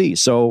I see.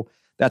 So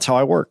that's how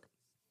I work.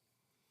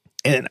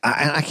 And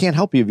I can't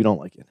help you if you don't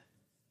like it.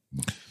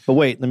 But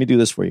wait, let me do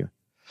this for you.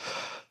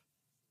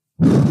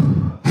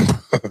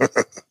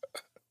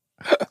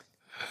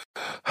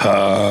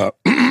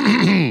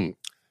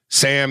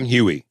 Sam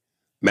Huey,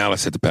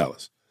 Malice at the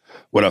Palace.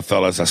 What up,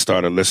 fellas? I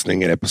started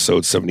listening at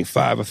episode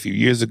 75 a few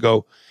years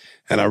ago,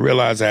 and I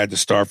realized I had to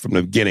start from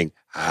the beginning.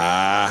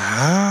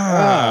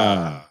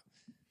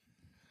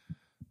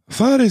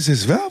 What is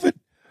this, Velvet?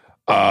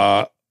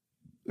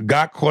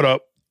 Got caught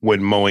up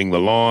when mowing the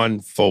lawn,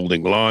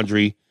 folding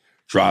laundry,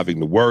 driving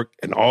to work,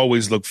 and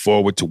always look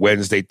forward to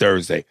Wednesday,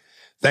 Thursday.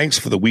 Thanks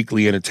for the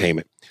weekly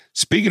entertainment.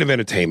 Speaking of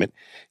entertainment,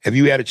 have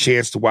you had a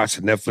chance to watch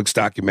the Netflix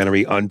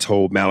documentary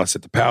Untold Malice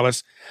at the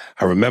Palace?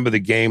 I remember the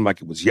game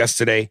like it was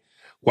yesterday,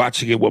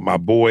 watching it with my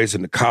boys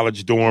in the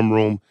college dorm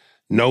room,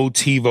 no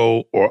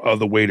TiVo or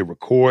other way to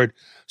record,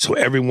 so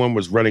everyone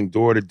was running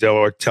door to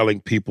door telling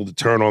people to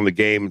turn on the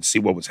game and see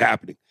what was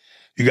happening.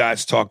 You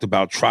guys talked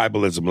about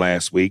tribalism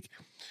last week,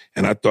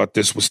 and I thought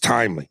this was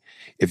timely.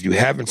 If you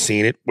haven't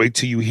seen it, wait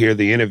till you hear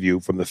the interview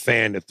from the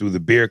fan that threw the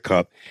beer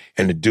cup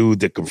and the dude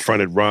that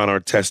confronted Ron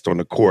Artest on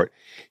the court.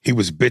 He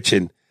was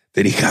bitching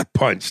that he got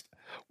punched.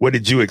 What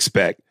did you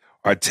expect?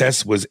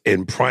 Artest was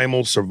in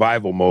primal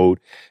survival mode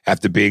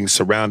after being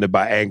surrounded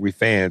by angry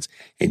fans,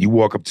 and you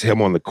walk up to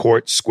him on the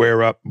court,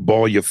 square up,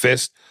 ball your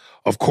fist.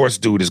 Of course,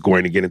 dude is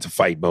going to get into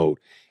fight mode.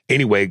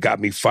 Anyway, it got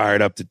me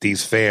fired up that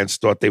these fans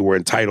thought they were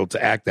entitled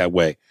to act that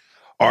way.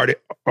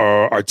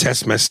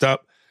 Artest messed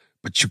up,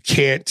 but you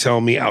can't tell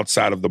me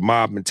outside of the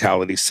mob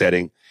mentality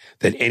setting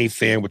that any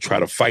fan would try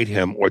to fight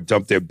him or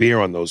dump their beer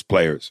on those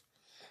players.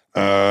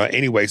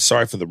 Anyway,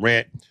 sorry for the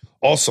rant.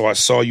 Also, I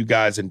saw you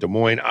guys in Des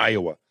Moines,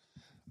 Iowa.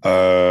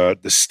 The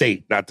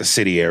state, not the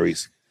city,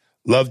 Aries.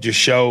 Loved your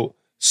show.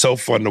 So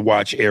fun to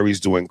watch Aries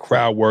doing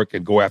crowd work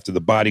and go after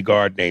the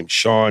bodyguard named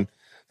Sean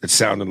that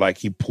sounded like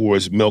he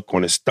pours milk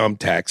on his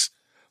thumbtacks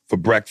for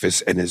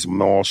breakfast and his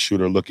mall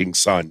shooter looking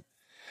son.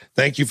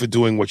 Thank you for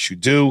doing what you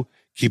do.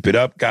 Keep it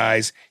up,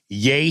 guys.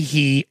 Yay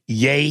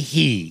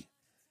he,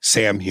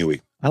 Sam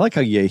Huey. I like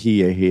how yay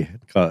he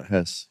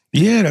has.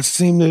 Yeah, that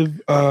seemed to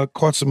have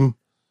caught some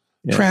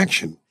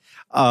traction.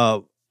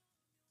 Dude,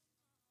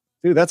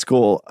 that's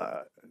cool.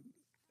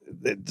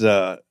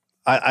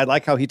 I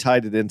like how he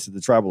tied it into the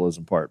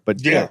tribalism part.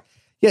 But yeah,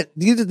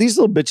 these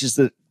little bitches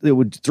that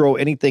would throw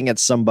anything at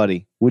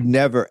somebody would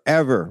never,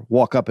 ever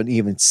walk up and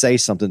even say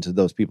something to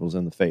those people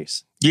in the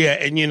face. Yeah,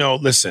 and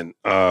listen,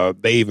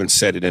 they even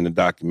said it in the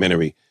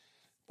documentary.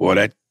 Boy,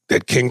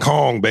 that King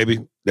Kong,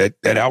 baby, that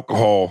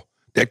alcohol,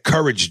 that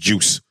courage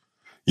juice.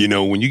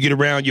 When you get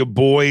around your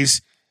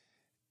boys,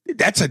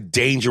 that's a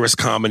dangerous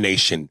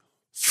combination.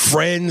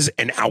 Friends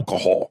and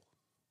alcohol.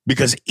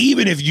 Because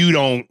even if you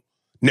don't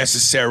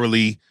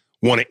necessarily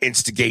want to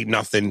instigate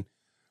nothing,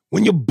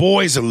 when your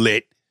boys are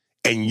lit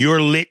and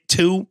you're lit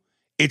too,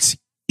 it's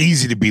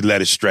easy to be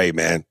led astray,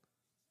 man.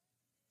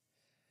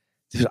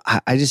 Dude,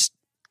 I just...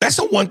 That's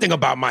the one thing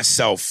about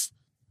myself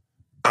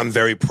I'm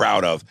very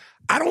proud of.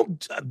 I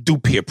don't do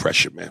peer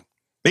pressure, man.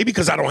 Maybe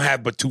because I don't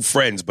have but two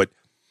friends, but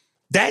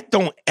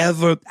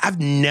I've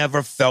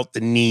never felt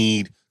the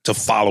need to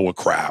follow a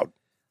crowd.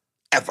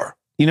 Ever.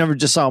 You never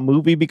just saw a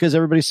movie because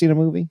everybody's seen a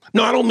movie?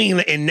 No, I don't mean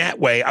in that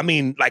way. I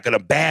mean like in a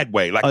bad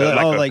way.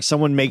 Like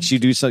someone makes you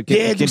do something.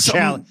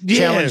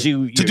 Challenge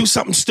you to do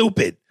something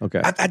stupid.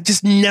 Okay. I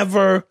just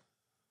never,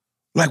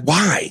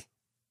 why?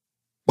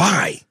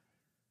 Why?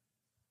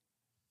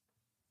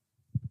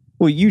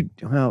 Well,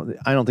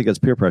 I don't think that's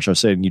peer pressure. I was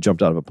saying you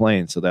jumped out of a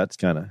plane, so that's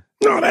kind of...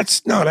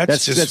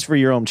 That's for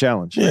your own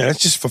challenge. Yeah, that's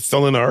just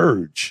fulfilling an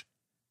urge.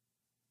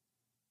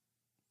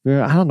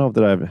 Yeah, I don't know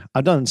that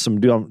I've done some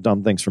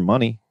dumb things for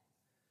money,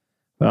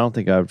 but I don't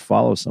think I would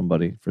follow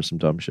somebody for some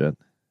dumb shit.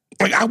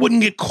 Like, I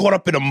wouldn't get caught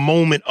up in a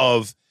moment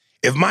of,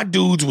 if my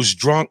dudes was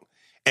drunk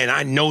and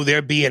I know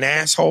they're being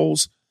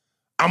assholes,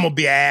 I'm going to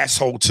be an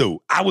asshole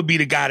too. I would be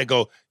the guy to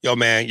go, yo,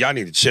 man, y'all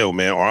need to chill,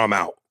 man, or I'm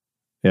out.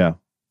 Yeah.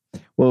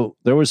 Well,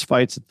 there was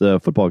fights at the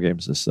football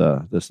games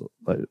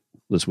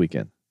this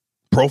weekend.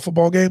 Pro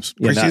football games?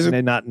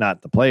 Yeah,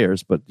 not the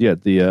players, but yeah,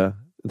 the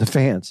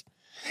fans.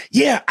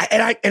 Yeah,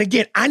 and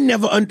again, I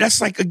never.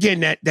 That's like, again,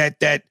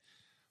 that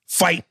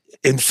fight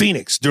in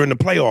Phoenix during the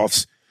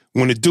playoffs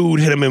when the dude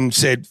hit him and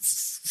said,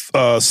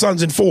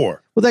 "Sons in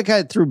 4." Well, that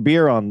guy threw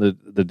beer on the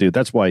dude.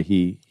 That's why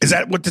he. Is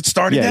that what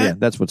started that? Yeah,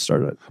 that's what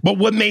started it. But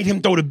what made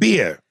him throw the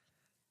beer?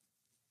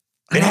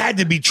 It had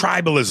to be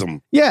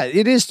tribalism. Yeah,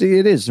 it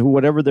is.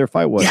 Whatever their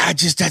fight was. Yeah,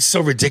 that's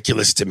so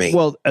ridiculous to me.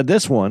 Well,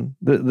 this one,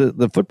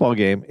 the football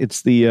game, it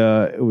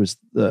was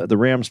the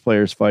Rams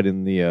players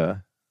fighting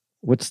the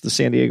what's the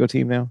San Diego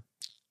team now?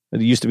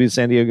 It used to be the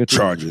San Diego team.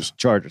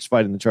 Chargers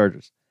fighting the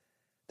Chargers.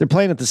 They're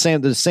playing at the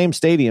same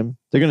stadium.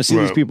 They're going to see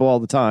these people all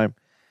the time,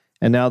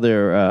 and now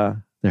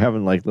they're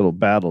having like little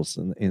battles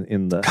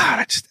in the.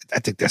 God, I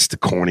think that's the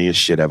corniest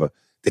shit ever.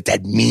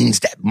 That means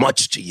that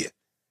much to you.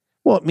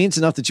 Well, it means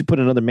enough that you put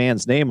another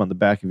man's name on the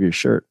back of your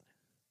shirt.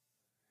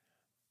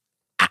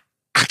 I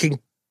can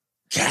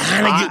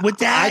kind of get with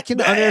that. I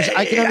can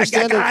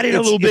understand I got it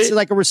a little bit. It's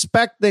like a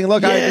respect thing.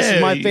 Look, this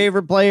is my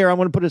favorite player. I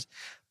want to put his,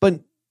 but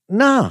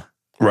nah.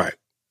 Right.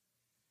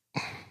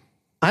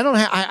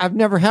 I've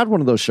never had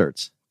one of those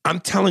shirts. I'm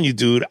telling you,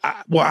 dude.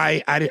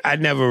 I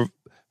never.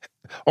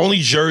 Only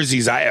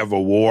jerseys I ever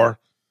wore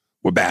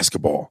were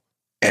basketball,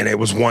 and it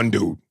was one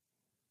dude,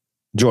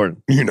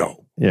 Jordan.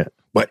 Yeah.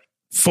 But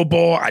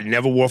football, I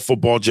never wore a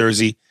football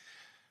jersey.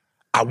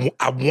 I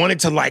wanted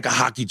to like a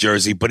hockey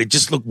jersey, but it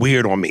just looked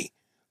weird on me.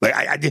 Like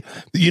I did,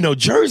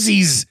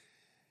 jerseys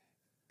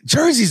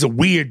are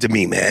weird to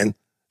me, man.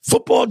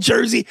 Football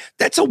jersey,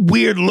 that's a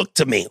weird look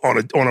to me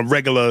on a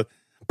regular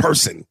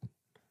person.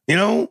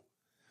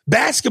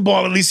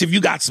 Basketball, at least if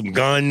you got some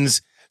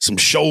guns, some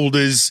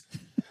shoulders,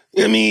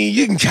 I mean,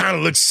 you can kind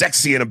of look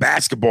sexy in a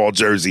basketball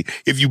jersey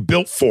if you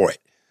built for it.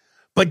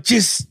 But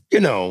just, I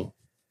don't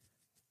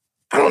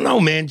know,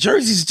 man.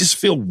 Jerseys just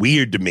feel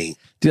weird to me.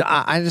 Dude,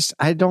 I just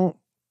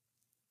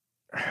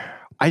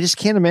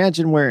can't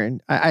imagine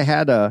wearing. I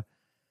had a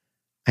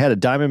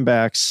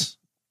Diamondbacks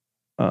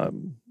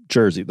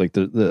jersey, like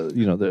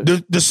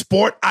the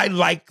sport I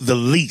like the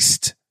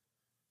least.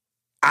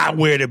 I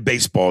wear the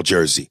baseball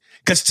jersey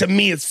because to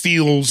me it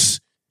feels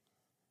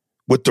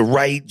with the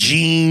right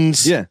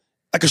jeans,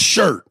 like a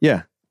shirt.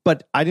 Yeah,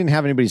 but I didn't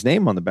have anybody's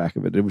name on the back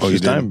of it. It was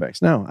just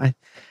Diamondbacks. No,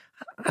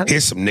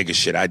 here's some nigga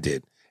shit I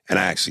did, and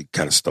I actually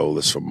kind of stole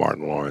this from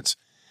Martin Lawrence.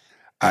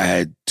 I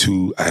had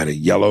a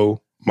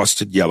yellow,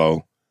 mustard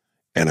yellow,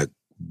 and a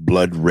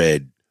blood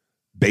red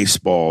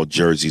baseball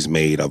jerseys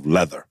made of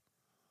leather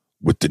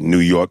with the New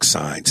York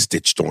sign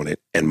stitched on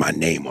it and my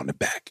name on the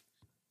back.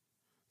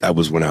 That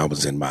was when I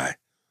was in my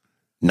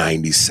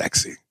 90s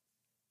sexy.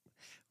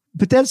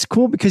 But that's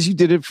cool because you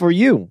did it for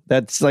you.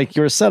 That's like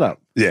your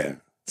setup. Yeah.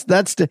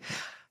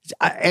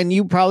 And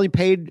you probably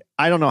paid,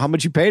 I don't know how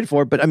much you paid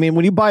for it, but I mean,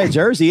 when you buy a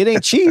jersey, it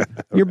ain't cheap.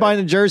 You're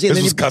buying a jersey.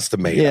 This was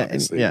custom made.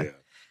 Yeah.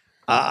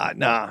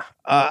 Nah.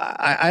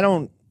 I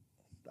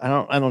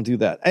don't do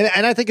that.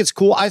 And I think it's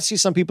cool. I see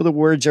some people that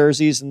wear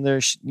jerseys and they're,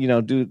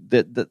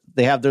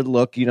 they have their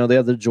look, they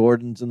have the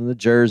Jordans and the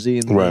jersey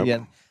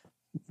and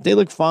they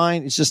look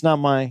fine. It's just not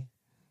my.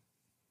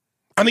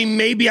 I mean,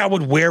 maybe I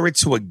would wear it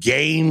to a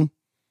game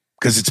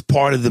because it's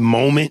part of the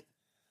moment.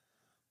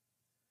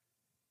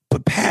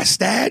 But past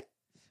that,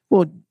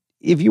 well,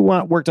 if you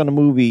worked on a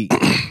movie,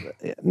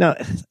 no,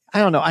 I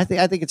don't know. I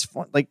think it's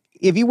fun. Like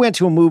if you went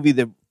to a movie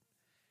that,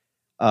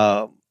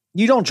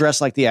 you don't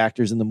dress like the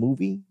actors in the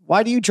movie.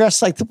 Why do you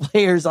dress like the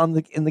players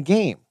in the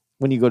game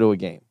when you go to a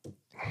game?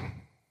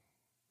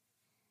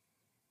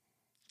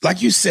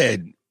 Like you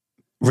said,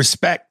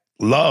 respect,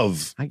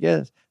 love. I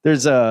guess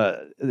there's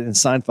in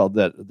Seinfeld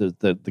that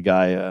the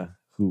guy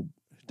who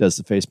does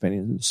the face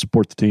painting,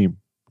 support the team.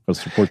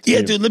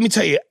 Yeah, dude, let me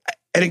tell you.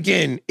 And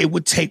again, it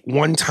would take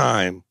one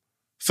time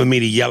for me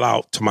to yell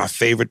out to my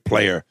favorite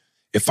player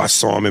if I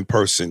saw him in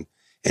person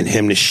and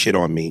him to shit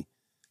on me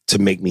to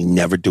make me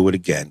never do it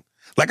again.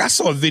 Like I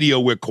saw a video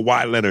where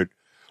Kawhi Leonard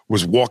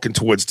was walking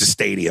towards the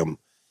stadium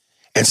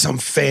and some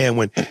fan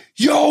went,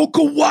 yo,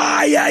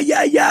 Kawhi,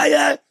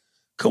 yeah.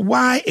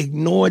 Kawhi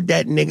ignored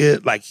that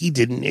nigga like he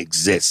didn't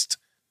exist.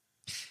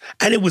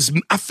 And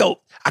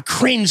I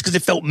cringed because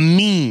it felt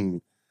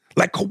mean.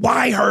 Like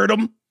Kawhi heard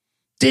him,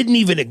 didn't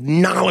even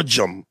acknowledge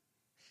him.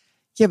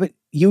 Yeah, but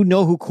you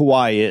know who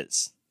Kawhi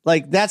is.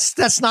 Like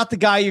that's not the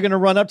guy you're going to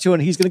run up to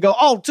and he's going to go,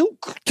 oh, dude,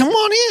 come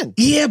on in.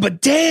 Yeah,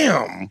 but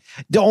damn.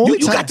 You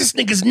got this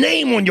nigga's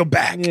name on your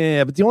back.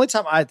 Yeah, but the only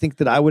time I think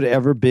that I would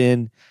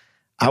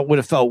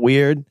have felt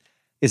weird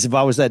is if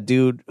I was that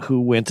dude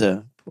who went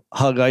to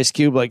hug Ice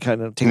Cube, like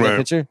kind of take Right. that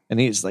picture. And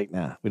he's like,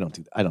 nah, we don't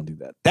do that. I don't do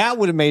that. That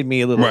would have made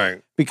me a little,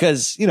 Right.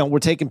 because, you know, we're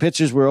taking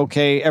pictures. We're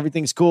okay.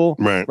 Everything's cool.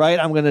 Right.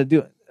 I'm going to do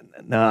it.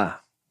 Nah.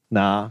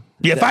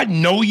 Yeah, if I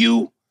know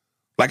you,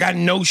 like I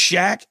know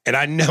Shaq, and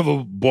I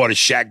never bought a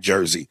Shaq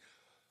jersey.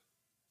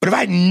 But if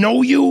I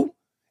know you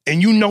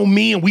and you know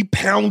me and we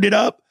pound it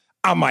up,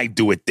 I might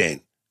do it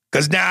then.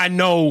 Because now I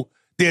know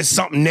there's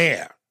something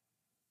there.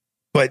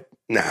 But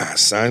nah,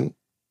 son.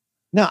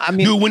 No, I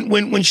mean, Dude,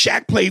 when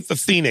Shaq played for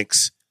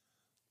Phoenix,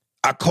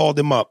 I called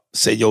him up,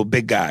 said, yo,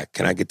 big guy,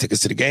 can I get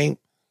tickets to the game?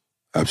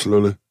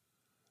 Absolutely.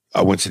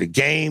 I went to the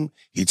game.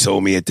 He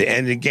told me at the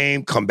end of the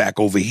game, come back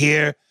over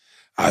here.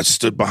 I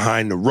stood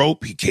behind the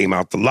rope. He came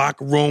out the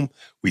locker room.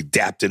 We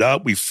dapped it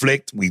up. We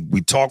flicked. We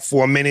talked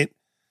for a minute.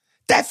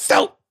 That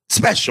felt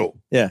special.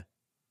 yeah.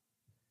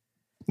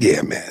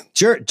 Yeah, man.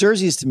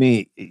 Jerseys to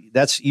me,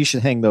 you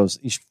should hang those.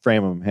 You should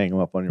frame them, hang them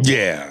up on your wall.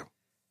 Yeah,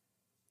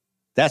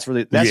 That's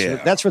really,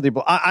 Yeah. that's really,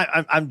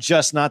 I'm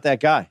just not that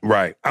guy.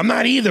 right. I'm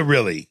not either,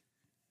 really.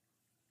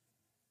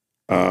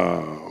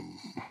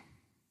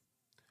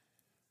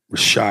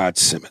 Rashad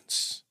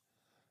Simmons.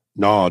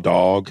 Nah,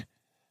 dog.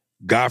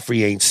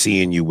 Godfrey ain't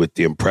seeing you with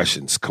the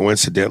impressions.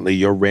 Coincidentally,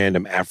 you're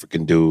random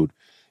African dude.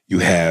 You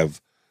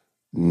have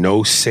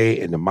no say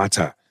in the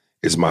mata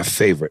is my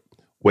favorite.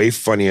 Way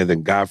funnier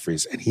than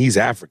Godfrey's, and he's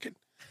African.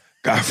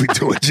 Godfrey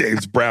doing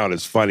James Brown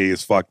is funny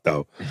as fuck,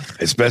 though.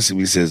 Especially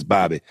when he says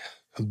Bobby.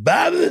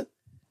 Bobby?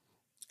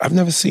 I've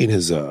never seen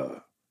his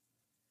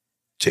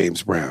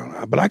James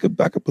Brown, but I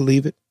could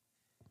believe it.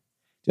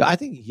 Yeah, I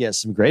think he has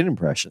some great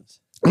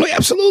impressions. Oh, he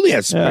absolutely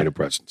has some Yeah. great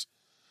impressions.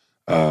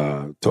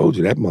 Told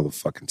you that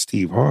motherfucking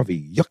Steve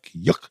Harvey,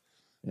 yuck.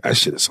 That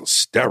shit is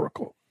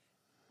hysterical.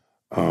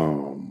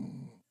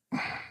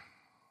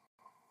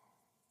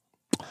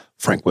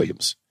 Frank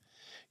Williams,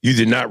 you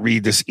did not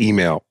read this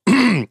email.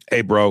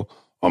 Hey, bro,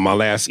 on my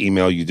last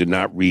email, you did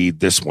not read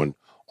this one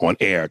on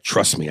air.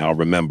 Trust me, I'll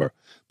remember.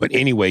 But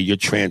anyway, your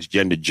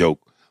transgender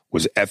joke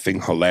was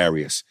effing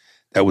hilarious.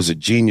 That was a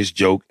genius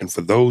joke. And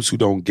for those who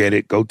don't get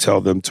it, go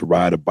tell them to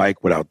ride a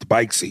bike without the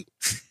bike seat.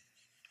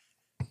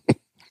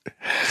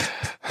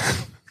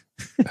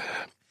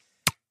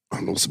 I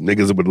know some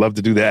niggas that would love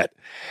to do that.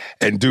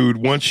 And dude,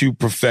 once you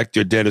perfect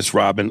your Dennis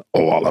Rodman,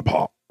 oh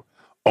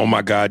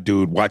my God,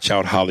 dude, watch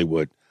out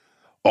Hollywood.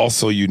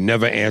 Also, you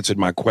never answered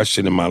my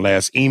question in my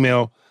last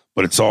email,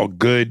 but it's all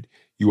good.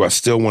 You are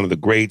still one of the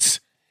greats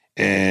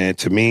and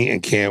to me,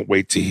 and can't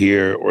wait to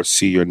hear or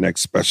see your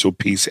next special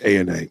piece,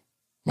 A&A.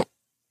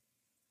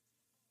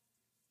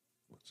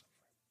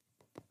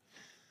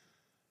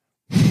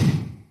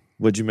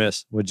 What'd you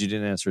miss? You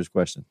didn't answer his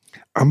question?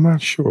 I'm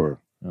not sure.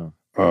 Oh.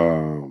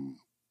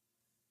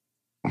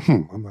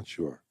 I'm not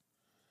sure.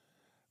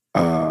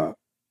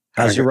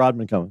 How's your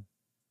Rodman coming?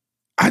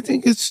 I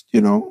think it's,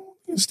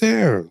 it's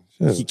there.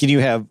 Yeah. Can you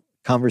have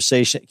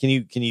conversation? Can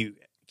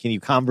you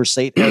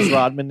conversate as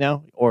Rodman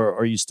now, or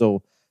are you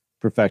still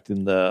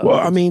perfecting the? Well,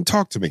 I mean,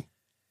 talk to me.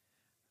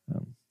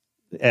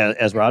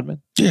 As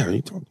Rodman. Yeah,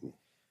 you talk to me.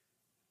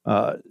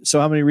 So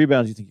how many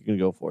rebounds do you think you're going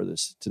to go for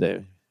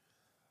today?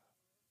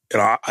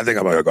 I think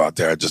I'm going to go out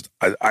there.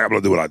 I'm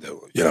going to do what I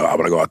do. I'm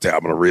going to go out there. I'm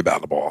going to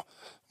rebound the ball.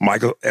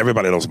 Michael,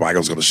 everybody knows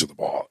Michael's going to shoot the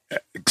ball.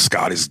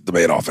 Scotty's the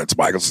main offense.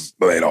 Michael's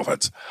the main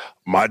offense.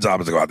 My job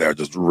is to go out there and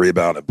just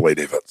rebound and play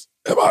defense.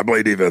 If I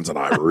play defense and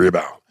I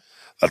rebound,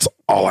 that's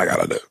all I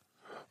got to do.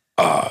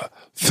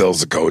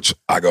 Phil's the coach.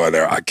 I go in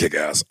there. I kick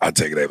ass. I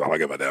take it in. I don't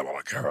give a damn. I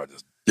don't care. I'm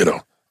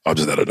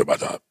just there to do my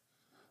job.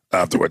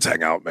 Afterwards,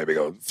 hang out. Maybe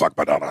go fuck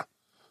Madonna.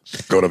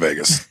 Go to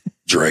Vegas.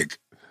 Drink.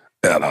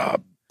 And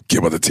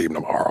get with the team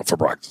tomorrow for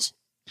practice.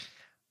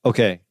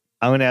 Okay.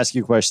 I'm going to ask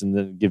you a question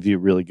that give you a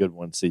really good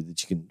one so that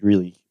you can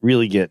really,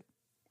 really get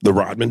the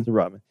Rodman.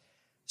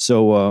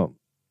 So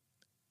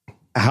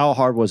how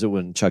hard was it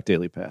when Chuck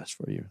Daly passed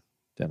for you,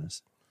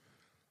 Dennis?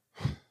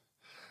 It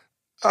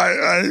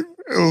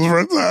was the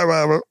first time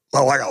I ever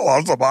felt like I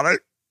lost somebody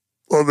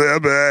on the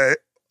NBA. It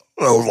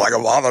was like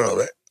a father to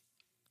me.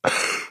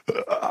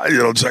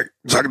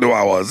 Chuck knew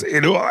I was. He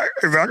knew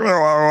exactly who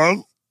I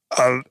was.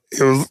 And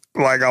he was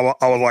like, I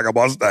was like a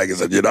Mustang. He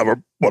said, you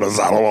never put a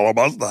saddle on a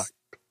Mustang.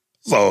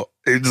 So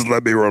he just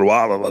let me run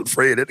wild and let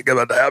free. He didn't give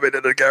a damn. He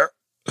didn't care.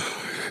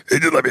 He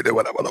just let me do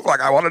whatever the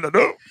fuck I wanted to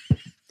do.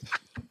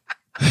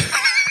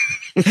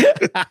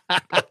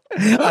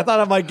 I thought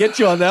I might get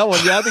you on that one.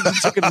 Yeah, I think you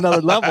took it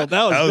another level.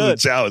 That was good. A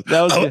challenge.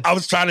 That was good. I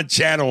was trying to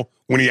channel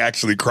when he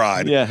actually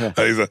cried. Yeah.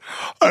 And he said,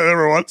 I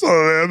never want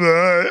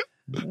to.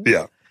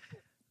 Yeah.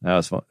 That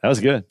was fun. That was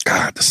good.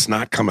 God, the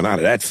snot coming out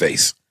of that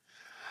face.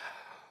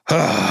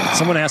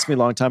 Someone asked me a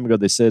long time ago,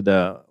 they said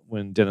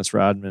when Dennis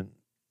Rodman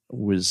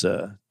was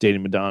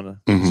dating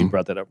Madonna, he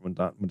brought that up,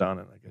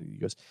 Madonna. He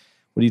goes,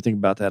 what do you think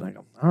about that? And I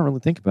go, I don't really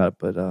think about it,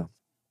 but I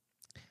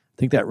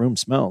think that room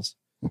smells.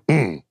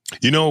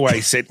 You know why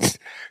he said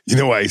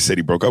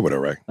he broke up with her,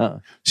 right?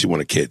 She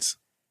wanted kids.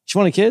 She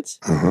wanted kids?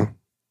 Uh-huh.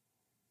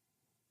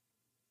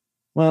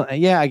 Well,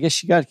 yeah, I guess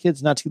she got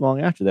kids not too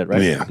long after that,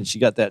 right? Yeah. And she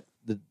got the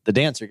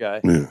dancer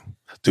guy. Yeah.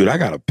 Dude, I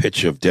got a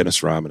picture of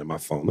Dennis Rodman in my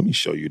phone. Let me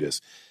show you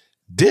this.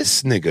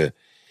 This nigga,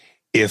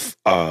 if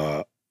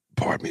pardon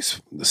me,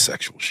 the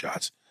sexual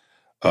shots.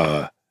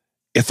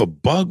 If a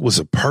bug was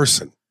a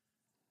person,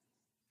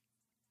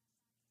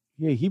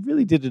 Yeah, he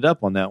really did it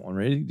up on that one,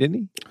 right? Didn't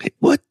he?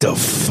 what the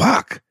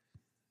fuck?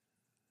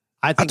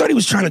 I I thought he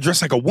was trying to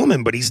dress like a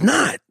woman, but he's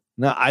not.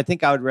 No, I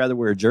think I would rather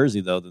wear a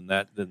jersey though than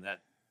that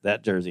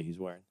jersey he's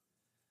wearing.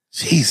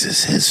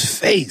 Jesus, his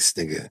face,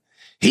 nigga.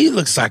 He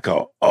looks like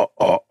a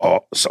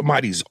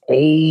somebody's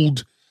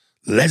old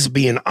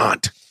lesbian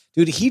aunt.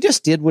 Dude, he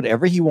just did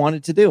whatever he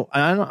wanted to do.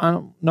 I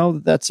don't know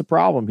that that's a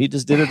problem. He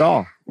just did it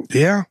all.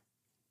 Yeah.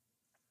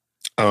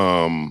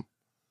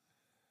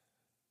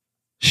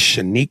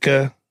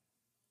 Shanika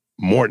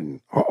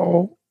Morton.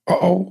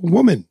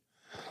 Woman.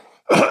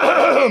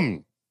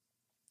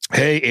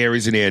 Hey,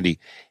 Aries and Andy.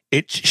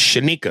 It's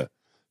Shanika.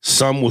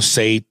 Some will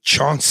say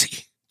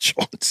Chauncey.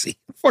 Chauncey.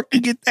 Fuck you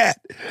get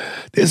that?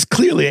 There's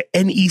clearly an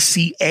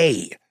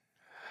N-E-C-A.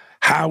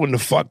 How in the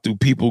fuck do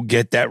people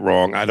get that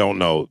wrong? I don't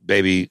know.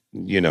 Baby,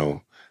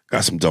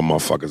 got some dumb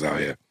motherfuckers out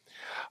here.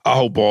 I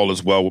hope all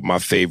is well with my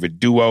favorite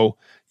duo.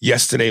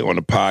 Yesterday on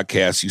the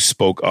podcast, you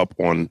spoke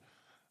on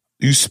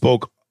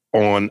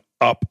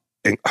up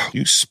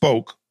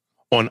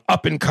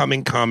and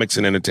coming comics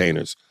and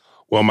entertainers.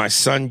 Well, my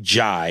son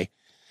Jai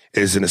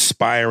is an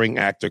aspiring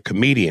actor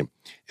comedian.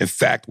 In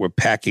fact, we're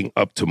packing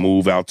up to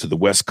move out to the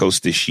West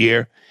Coast this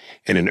year.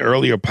 In an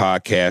earlier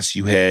podcast,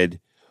 you had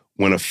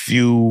went a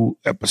few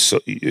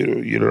episodes.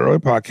 Earlier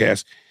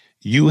podcast,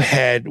 you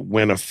had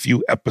went a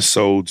few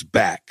episodes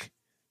back.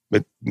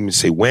 Let me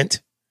say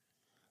went.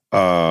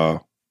 $10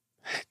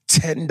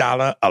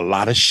 a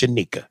lot of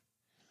Shanika.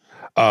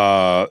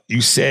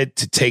 You said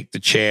to take the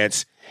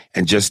chance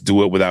and just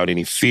do it without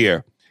any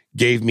fear.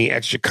 Gave me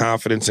extra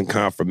confidence and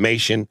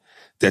confirmation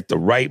that the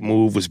right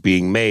move was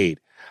being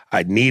made.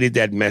 I needed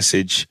that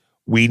message.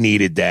 We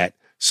needed that.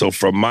 So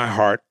from my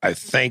heart, I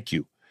thank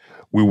you.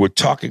 We were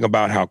talking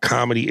about how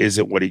comedy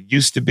isn't what it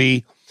used to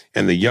be,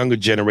 and the younger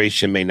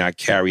generation may not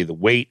carry the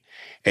weight,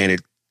 and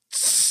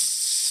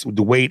it's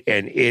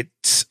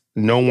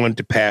no one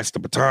to pass the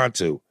baton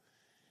to.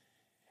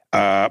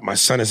 My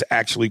son is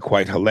actually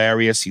quite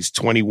hilarious. He's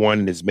 21,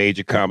 and his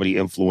major comedy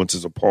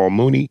influences are Paul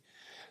Mooney,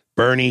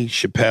 Bernie,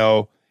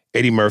 Chappelle,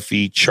 Eddie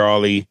Murphy,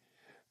 Charlie,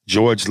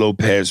 George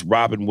Lopez,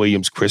 Robin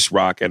Williams, Chris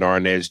Rock, and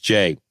Arnez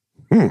J.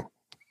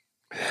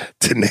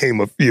 To name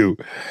a few.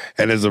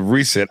 And as of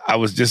recent, I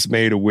was just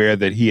made aware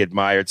that he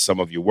admired some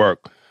of your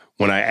work.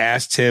 When I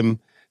asked him,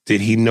 did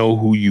he know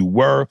who you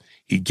were?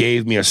 He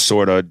gave me a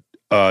sort of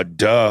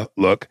duh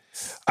look.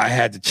 I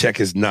had to check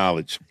his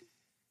knowledge.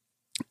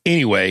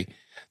 Anyway,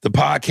 the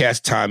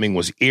podcast timing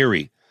was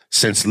eerie,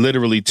 since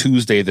literally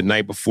Tuesday, the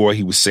night before,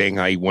 he was saying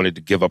how he wanted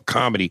to give up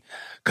comedy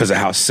because of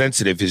how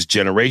sensitive his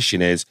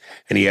generation is,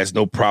 and he has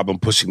no problem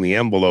pushing the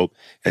envelope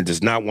and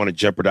does not want to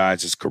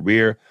jeopardize his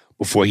career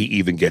before he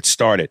even gets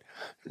started.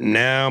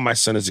 Now my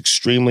son is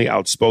extremely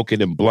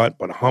outspoken and blunt,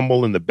 but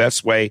humble in the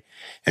best way,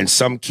 and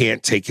some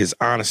can't take his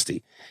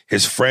honesty.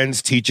 His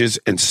friends, teachers,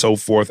 and so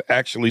forth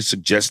actually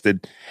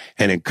suggested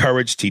and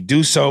encouraged he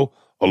do so,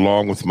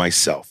 along with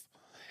myself.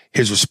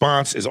 His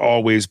response is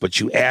always, but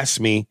you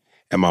asked me,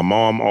 and my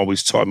mom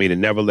always taught me to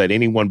never let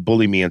anyone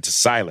bully me into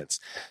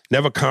silence.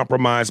 Never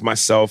compromise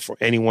myself for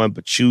anyone,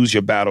 but choose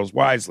your battles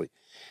wisely.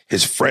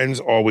 His friends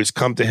always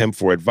come to him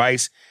for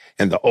advice,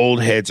 and the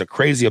old heads are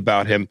crazy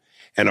about him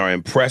and are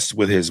impressed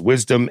with his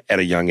wisdom at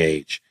a young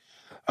age.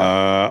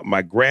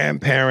 My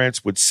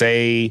grandparents would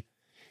say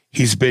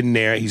he's been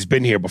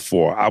here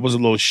before. I was a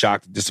little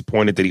shocked and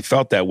disappointed that he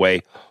felt that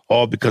way,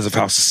 all because of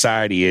how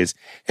society is,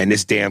 and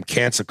this damn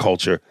cancer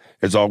culture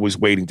is always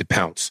waiting to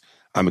pounce.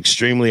 I'm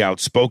extremely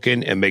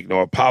outspoken and make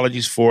no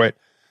apologies for it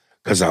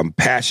because I'm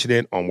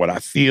passionate on what I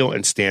feel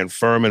and stand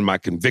firm in my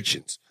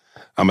convictions.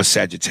 I'm a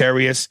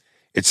Sagittarius.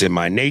 It's in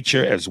my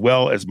nature as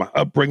well as my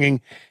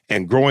upbringing.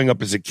 And growing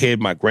up as a kid,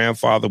 my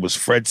grandfather was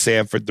Fred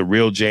Sanford, the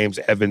real James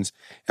Evans,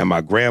 and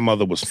my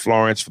grandmother was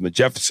Florence from the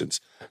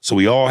Jeffersons. So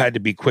we all had to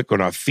be quick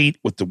on our feet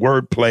with the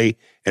wordplay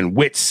and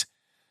wits.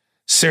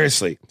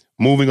 Seriously,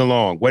 moving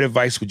along, what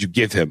advice would you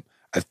give him?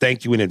 I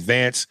thank you in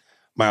advance.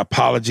 My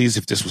apologies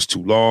if this was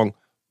too long.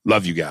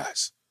 Love you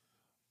guys.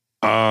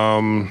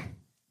 I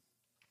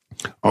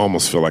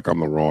almost feel like I'm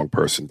the wrong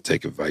person to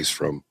take advice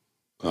from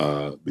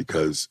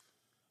because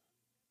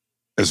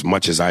as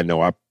much as I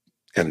know,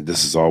 and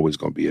this is always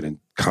going to be a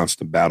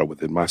constant battle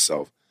within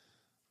myself,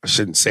 I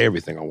shouldn't say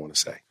everything I want to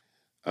say.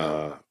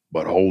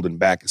 But holding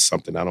back is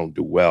something I don't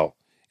do well.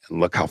 And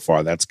look how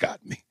far that's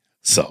gotten me.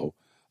 So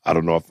I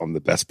don't know if I'm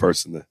the best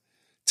person to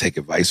take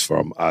advice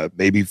from.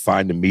 Maybe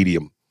find a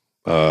medium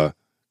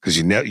because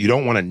you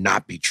don't want to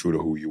not be true to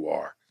who you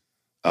are.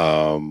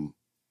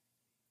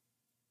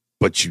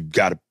 But you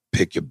got to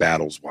pick your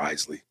battles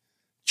wisely.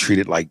 Treat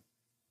it like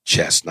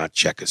chess, not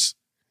checkers.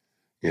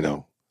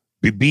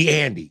 Be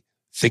Andy.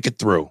 Think it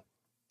through.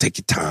 Take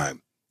your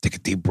time. Take a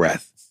deep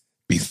breath.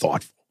 Be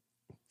thoughtful.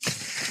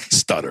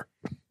 Stutter.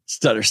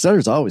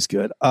 Stutter's always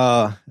good.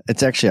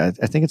 It's actually,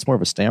 I think it's more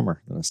of a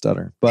stammer than a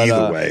stutter. But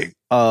either way,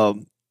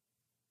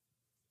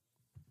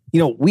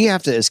 we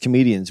have to, as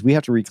comedians, we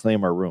have to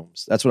reclaim our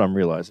rooms. That's what I'm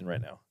realizing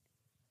right now.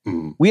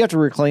 We have to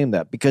reclaim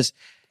that, because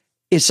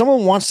if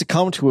someone wants to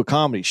come to a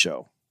comedy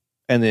show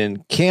and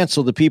then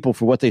cancel the people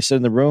for what they said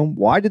in the room,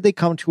 why did they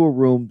come to a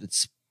room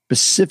that's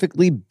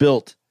specifically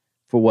built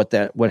for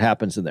what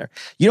happens in there?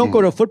 You don't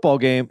go to a football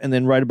game and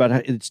then write about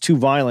how it's too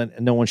violent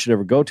and no one should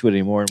ever go to it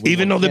anymore.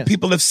 Even though the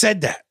people have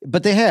said that.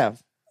 But they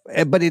have.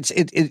 But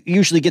it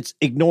usually gets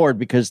ignored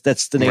because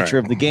that's the nature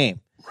of the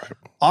game. Right.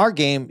 Our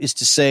game is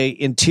to say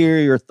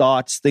interior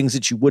thoughts, things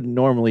that you wouldn't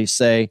normally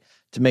say,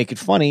 to make it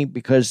funny,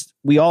 because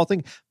we all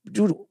think,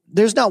 dude,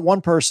 there's not one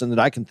person that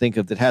I can think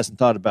of that hasn't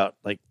thought about,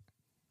 like,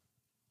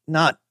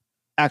 not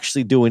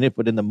actually doing it,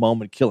 but in the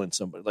moment killing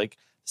somebody. Like,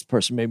 this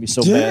person made me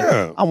so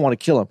bad, I want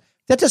to kill him.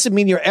 That doesn't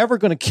mean you're ever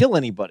going to kill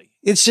anybody.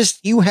 It's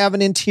just you have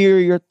an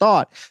interior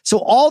thought. So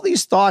all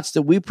these thoughts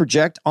that we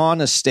project on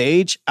a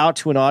stage out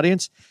to an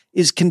audience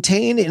is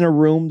contained in a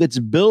room that's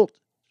built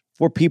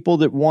for people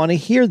that want to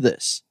hear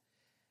this.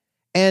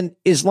 And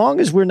as long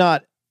as we're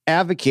not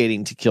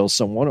advocating to kill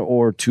someone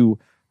or to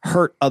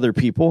hurt other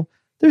people,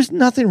 there's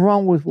nothing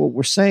wrong with what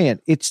we're saying.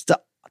 It's the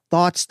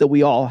thoughts that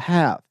we all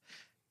have.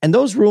 And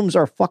those rooms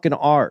are fucking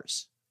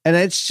ours. And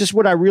it's just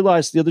what I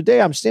realized the other day.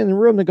 I'm standing in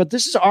the room and go,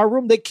 this is our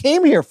room. They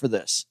came here for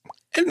this.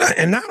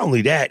 And not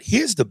only that,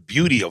 here's the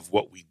beauty of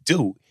what we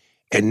do.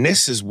 And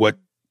this is what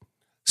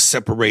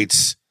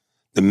separates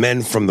the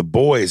men from the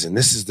boys. And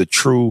this is the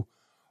true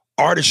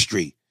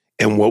artistry.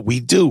 And what we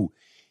do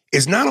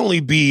is not only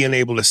being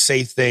able to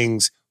say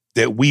things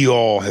that we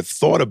all have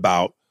thought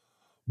about,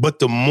 but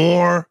the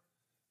more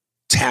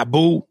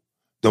taboo,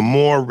 the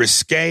more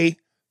risque,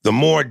 the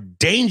more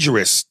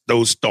dangerous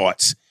those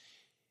thoughts,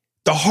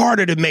 the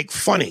harder to make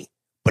funny.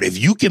 But if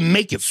you can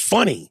make it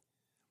funny,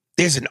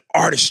 there's an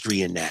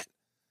artistry in that.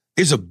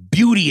 There's a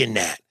beauty in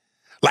that.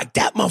 Like,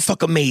 that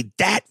motherfucker made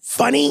that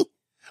funny.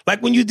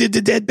 Like when you did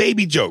the dead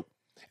baby joke.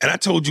 And I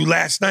told you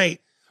last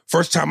night,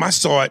 first time I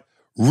saw it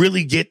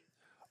really get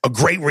a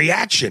great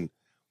reaction.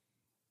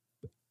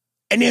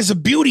 And there's a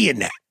beauty in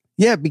that.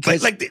 Yeah,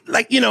 because like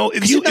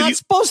if you're not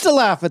supposed to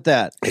laugh at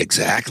that.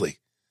 Exactly.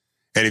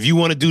 And if you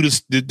want to do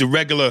this, the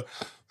regular,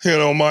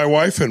 my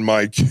wife and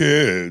my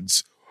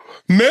kids,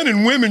 men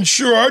and women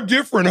sure are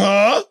different,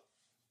 huh?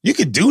 You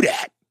could do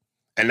that.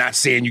 And not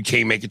saying you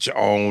can't make it your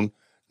own,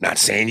 not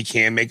saying you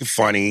can't make it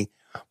funny.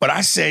 But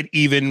I said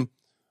even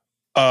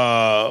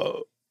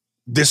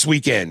this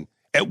weekend,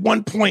 at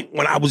one point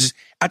when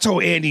I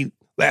told Andy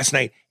last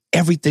night,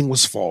 everything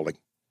was falling.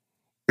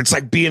 It's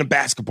like being a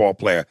basketball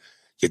player.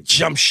 Your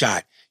jump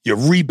shot, your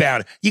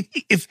rebound.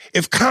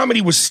 If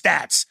comedy was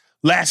stats,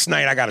 last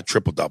night I got a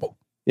triple-double.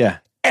 Yeah.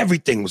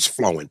 Everything was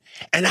flowing.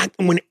 And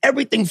when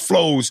everything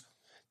flows,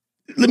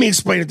 let me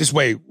explain it this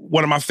way.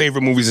 One of my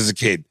favorite movies as a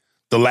kid,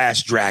 The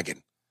Last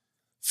Dragon.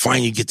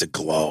 Finally you get to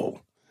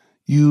glow.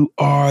 You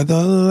are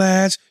the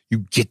last. You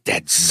get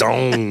that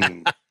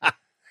zone.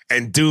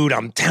 And dude,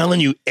 I'm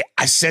telling you,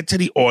 I said to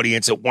the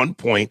audience at one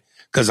point,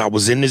 because I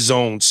was in the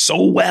zone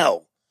so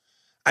well,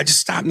 I just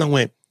stopped and I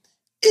went,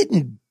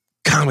 isn't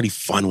comedy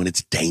fun when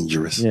it's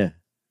dangerous? Yeah.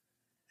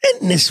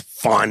 Isn't this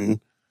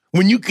fun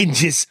when you can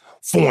just,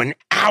 for an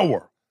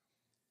hour,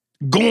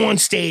 go on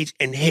stage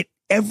and hit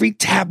every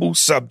taboo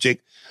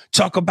subject,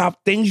 talk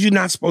about things you're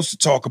not supposed to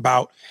talk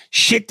about,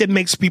 shit that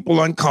makes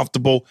people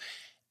uncomfortable,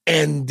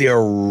 and they're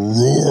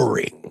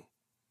roaring.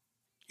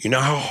 You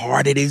know how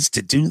hard it is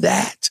to do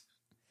that?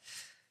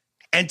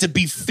 And to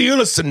be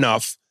fearless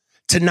enough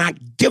to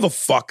not give a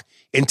fuck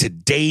in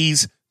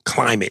today's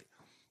climate.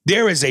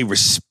 There is a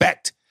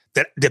respect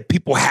that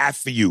people have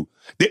for you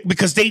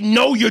because they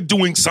know you're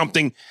doing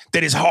something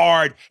that is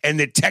hard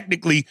and that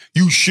technically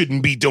you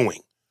shouldn't be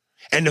doing.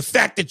 And the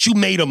fact that you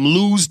made them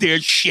lose their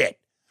shit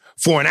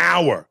for an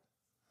hour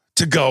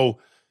to go,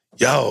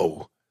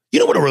 yo, you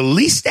know what a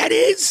release that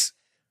is?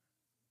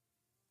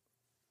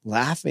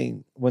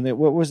 Laughing when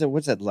what was it?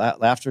 What's that?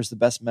 Laughter is the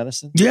best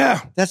medicine.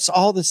 Yeah, that's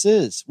all this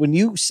is. When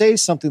you say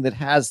something that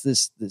has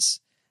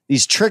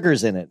these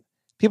triggers in it,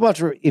 people have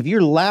to. If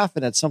you're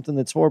laughing at something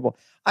that's horrible,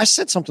 I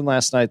said something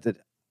last night that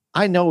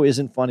I know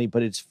isn't funny,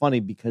 but it's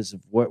funny because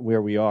of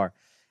where we are,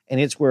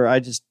 and it's where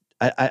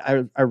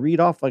I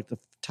read off like the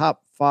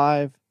top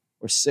 5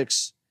 or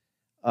 6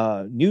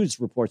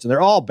 news reports, and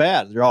they're all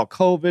bad. They're all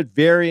COVID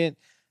variant,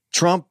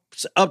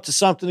 Trump's up to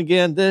something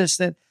again, this,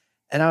 that.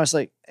 And I was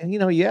like, and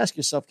you ask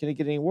yourself, can it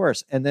get any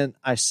worse? And then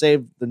I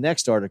saved the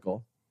next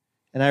article,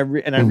 and I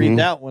read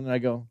that one, and I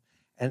go,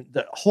 and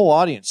the whole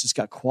audience just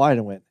got quiet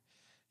and went.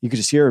 You could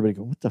just hear everybody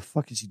go, "What the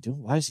fuck is he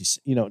doing? Why is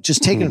he,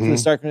 just taking it from the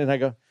start?" And I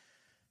go,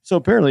 so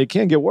apparently it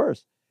can get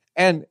worse.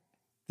 And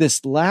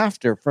this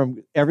laughter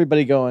from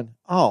everybody going,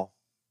 "Oh,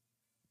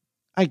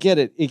 I get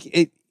it.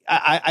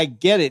 I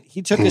get it.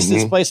 He took us to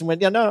this place and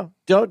went, yeah, no,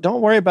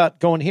 don't worry about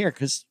going here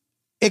because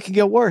it can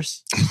get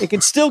worse. It can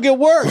still get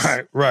worse.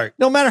 Right.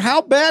 No matter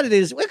how bad it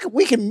is,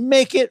 we can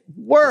make it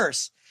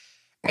worse."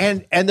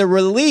 And the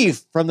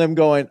relief from them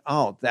going,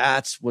 "Oh,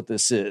 that's what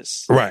this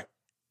is." Right.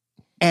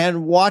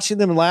 And watching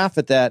them laugh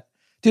at that,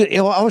 Dude,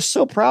 I was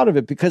so proud of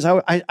it because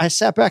I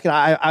sat back and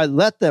I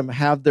let them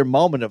have their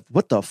moment of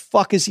what the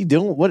fuck is he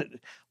doing?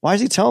 Why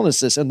is he telling us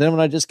this? And then when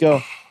I just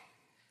go,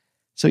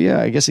 so yeah,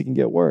 I guess it can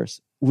get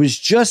worse. It was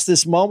just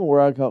this moment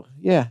where I go,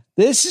 yeah,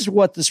 this is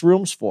what this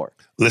room's for.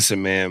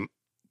 Listen, man,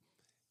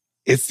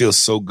 it feels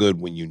so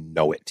good when you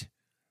know it.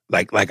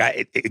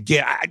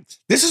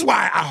 This is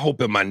why I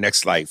hope in my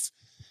next life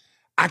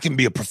I can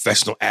be a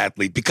professional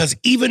athlete, because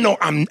even though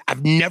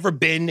I've never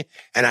been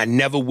and I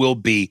never will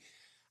be,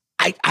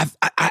 I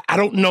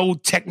don't know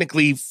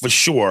technically for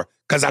sure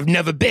because I've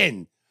never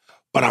been,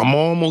 but I'm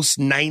almost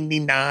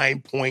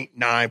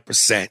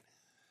 99.9%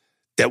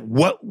 that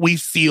what we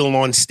feel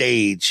on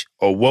stage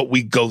or what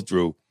we go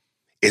through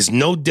is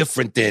no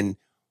different than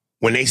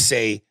when they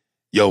say,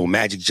 yo,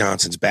 Magic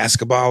Johnson's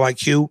basketball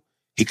IQ,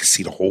 he can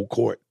see the whole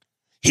court.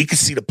 He can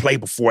see the play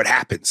before it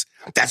happens.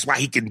 That's why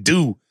he can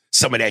do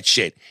some of that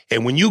shit.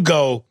 And when you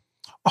go,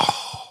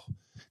 oh,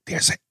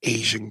 there's an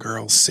Asian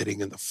girl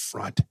sitting in the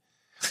front.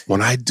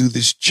 When I do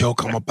this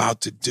joke I'm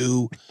about to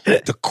do,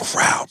 the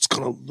crowd's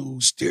going to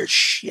lose their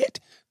shit.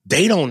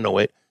 They don't know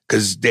it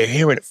because they're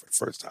hearing it for the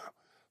first time.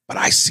 But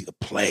I see the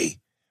play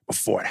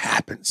before it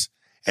happens.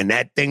 And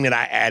that thing that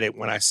I added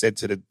when I said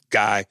to the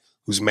guy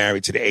who's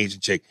married to the Asian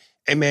chick,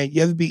 hey, man,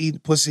 you ever be eating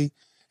pussy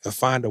and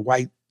find a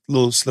white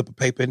little slip of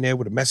paper in there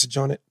with a message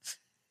on it?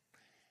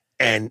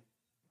 And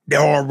they're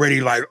already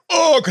like,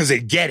 oh, because they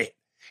get it.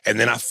 And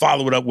then I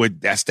follow it up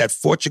with, that's that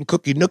fortune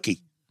cookie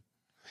nookie.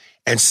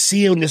 And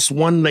seeing this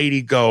one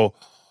lady go,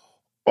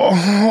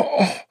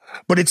 oh,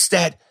 but it's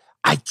that,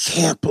 I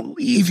can't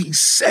believe he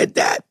said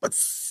that, but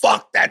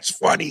fuck, that's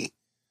funny.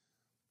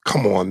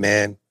 Come on,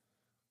 man.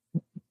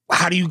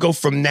 How do you go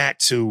from that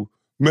to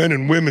men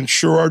and women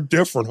sure are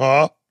different,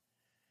 huh?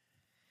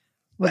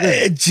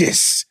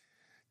 That's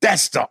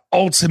the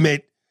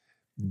ultimate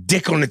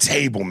dick on the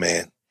table,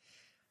 man.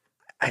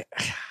 I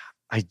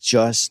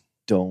just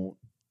don't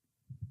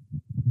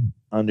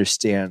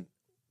understand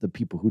the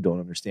people who don't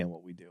understand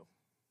what we do.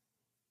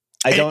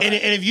 And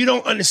if you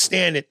don't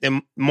understand it,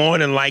 then more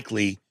than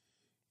likely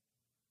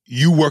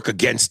you work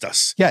against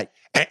us. Yeah.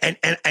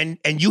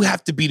 And you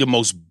have to be the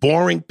most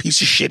boring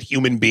piece of shit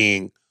human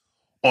being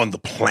on the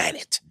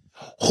planet.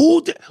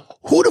 Who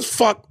the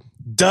fuck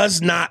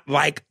does not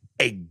like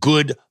a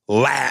good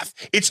laugh?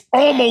 It's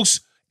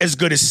almost as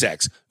good as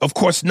sex. Of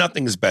course,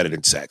 nothing is better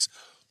than sex.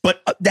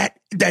 But that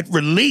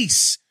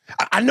release,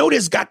 I know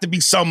there's got to be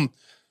some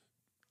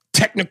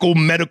technical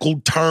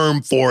medical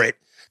term for it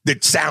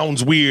that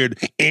sounds weird,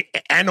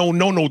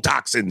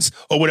 anonotoxins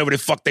or whatever the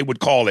fuck they would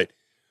call it.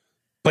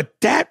 But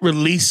that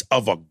release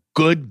of a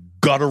good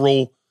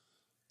guttural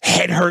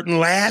head-hurting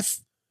laugh,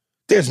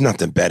 there's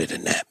nothing better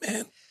than that,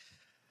 man.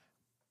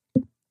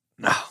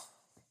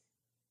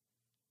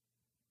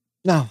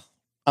 No.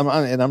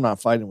 I'm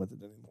not fighting with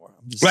it anymore.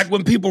 I'm just... Like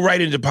when people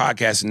write into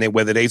podcasts and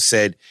whether they've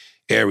said,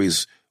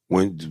 Aries,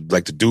 when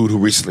like the dude who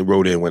recently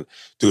wrote in, when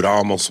dude, I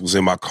almost was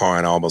in my car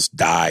and I almost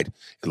died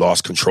and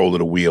lost control of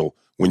the wheel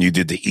when you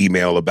did the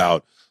email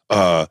about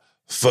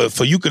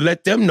for you could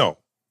let them know.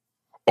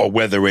 Or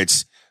whether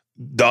it's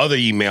the other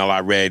email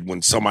I read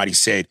when somebody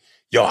said,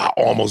 yo, I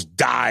almost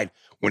died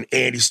when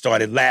Andy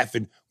started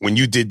laughing when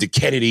you did the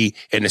Kennedy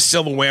and the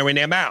silverware in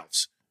their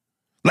mouths.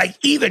 Like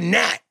even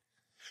that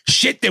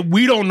shit that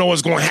we don't know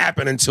is going to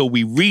happen until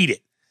we read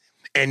it.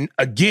 And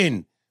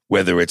again,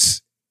 whether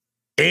it's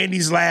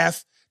Andy's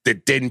laugh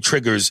that then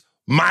triggers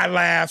my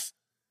laugh,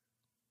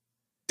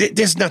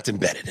 there's nothing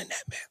better than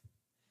that, man.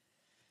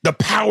 The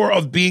power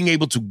of being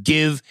able to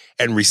give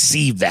and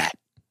receive that.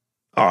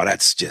 Oh,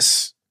 that's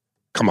just,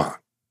 come on.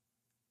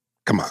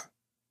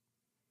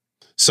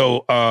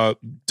 So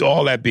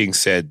all that being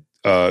said,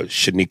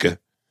 Shanika,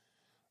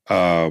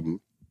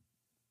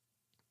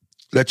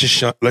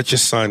 let your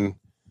son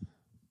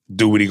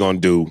do what he gonna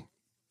do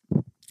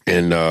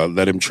and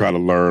let him try to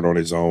learn on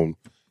his own.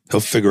 He'll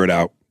figure it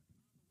out.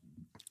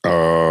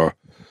 I'm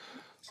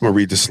gonna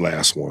read this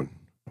last one.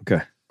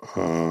 Okay.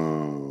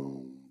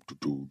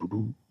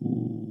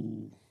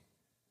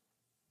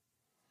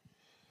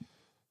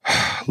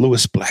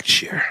 Louis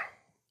Blackshear.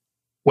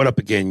 What up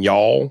again,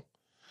 y'all?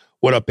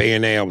 What up,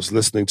 A&A? I was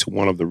listening to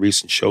one of the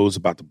recent shows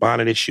about the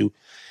bonnet issue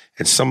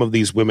and some of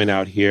these women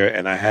out here,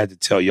 and I had to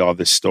tell y'all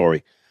this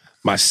story.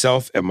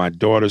 Myself and my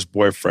daughter's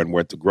boyfriend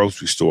were at the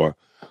grocery store.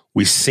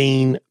 We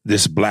seen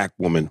this black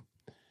woman.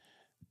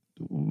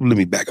 Let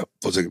me back up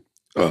for a second.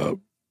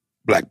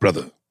 Black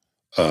brother,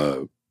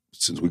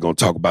 since we're going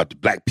to talk about the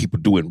black people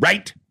doing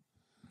right,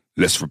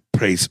 let's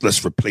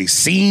replace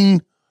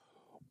seen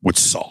with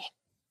saw.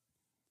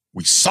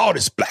 We saw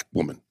this black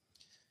woman.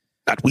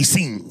 Not we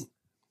seen.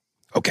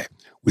 Okay,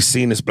 we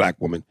seen this black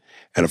woman,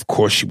 and of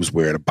course she was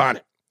wearing a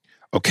bonnet.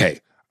 Okay,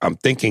 I'm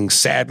thinking,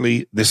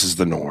 sadly, this is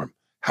the norm.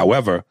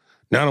 However,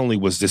 not only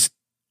was this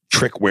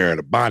trick wearing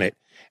a bonnet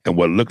and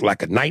what looked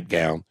like a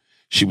nightgown,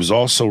 she was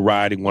also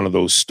riding one of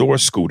those store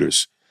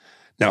scooters.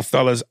 Now,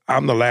 fellas,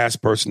 I'm the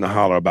last person to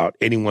holler about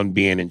anyone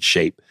being in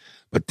shape,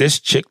 but this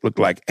chick looked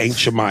like Aunt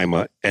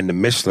Jemima, and the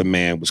Michelin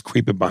Man was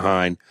creeping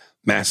behind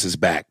Massa's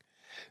back.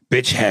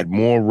 Bitch had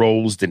more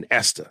rolls than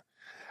Esther.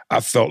 I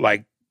felt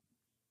like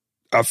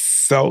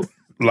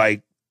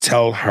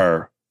tell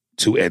her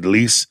to at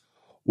least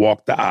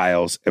walk the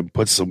aisles and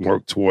put some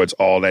work towards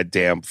all that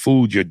damn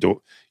food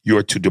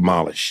you're to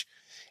demolish.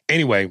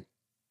 Anyway,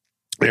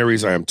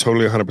 Aries, I am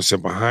totally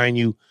 100% behind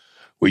you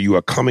where you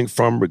are coming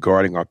from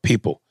regarding our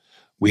people.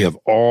 We have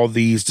all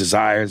these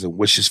desires and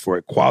wishes for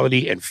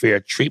equality and fair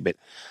treatment.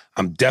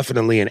 I'm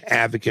definitely an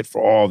advocate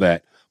for all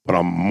that, but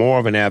I'm more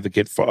of an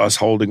advocate for us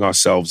holding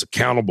ourselves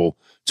accountable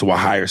to a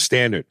higher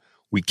standard.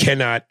 We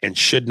cannot and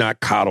should not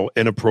coddle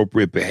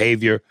inappropriate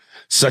behavior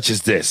such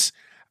as this.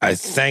 I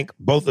thank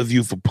both of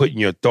you for putting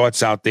your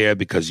thoughts out there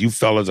because you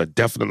fellas are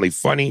definitely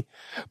funny,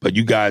 but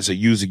you guys are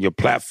using your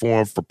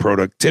platform for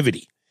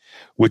productivity,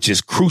 which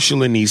is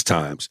crucial in these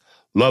times.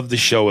 Love the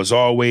show as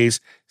always.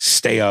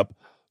 Stay up,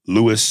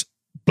 Louis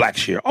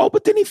Blackshear. Oh,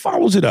 but then he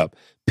follows it up.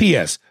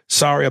 P.S.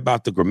 Sorry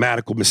about the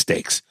grammatical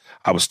mistakes.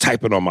 I was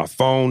typing on my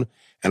phone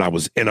and I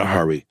was in a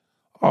hurry.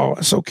 Oh,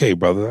 it's okay,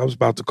 brother. I was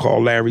about to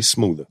call Larry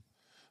Smoother.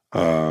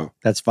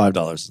 That's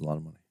 $5 is a lot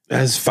of money.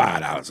 That's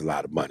 $5 a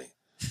lot of money.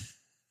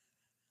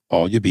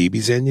 All your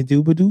BBs and your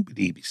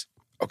dooba-dooba-deebies.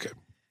 Okay.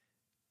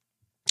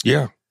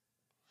 Yeah.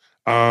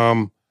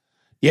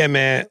 Yeah,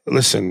 man.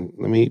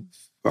 Listen,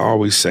 I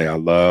always say I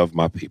love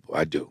my people.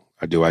 I do.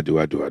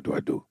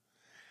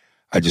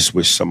 I just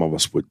wish some of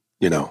us would,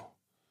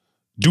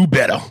 do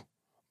better.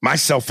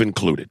 Myself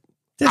included.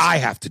 I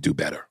have to do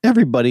better.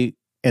 Everybody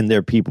and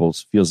their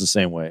peoples feels the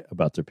same way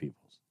about their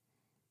peoples.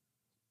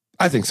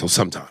 I think so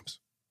sometimes.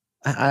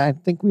 I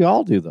think we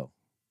all do, though.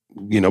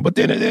 But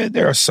then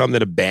there are some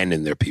that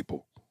abandon their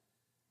people.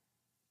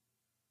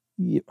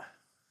 Yeah.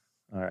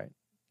 All right.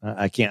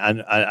 I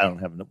can't. I don't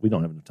have enough. We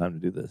don't have enough time to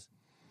do this.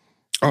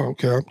 Oh,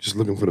 okay. I'm just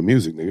looking for the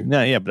music, nigga.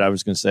 No, yeah, but I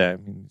was going to say.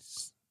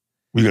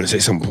 Were you going to say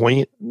something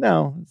poignant?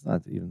 No, it's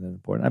not even that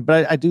important.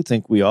 But I do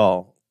think we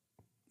all,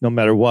 no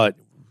matter what,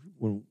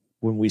 when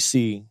we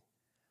see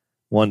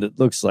one that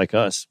looks like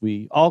us,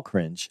 we all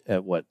cringe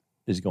at what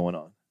is going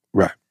on.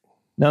 Right.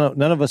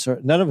 None of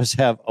us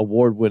have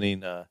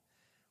award-winning,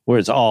 where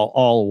it's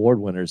all award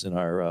winners in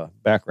our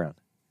background.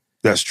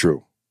 That's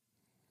true.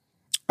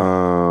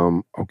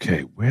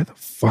 Okay, where the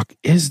fuck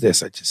is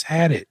this? I just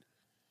had it.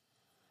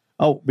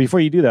 Oh, before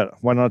you do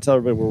that, why not tell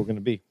everybody where we're going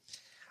to be?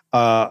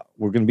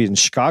 We're going to be in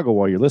Chicago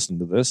while you're listening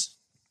to this.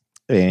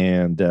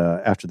 And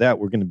after that,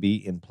 we're going to be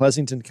in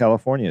Pleasanton,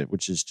 California,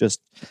 which is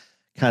just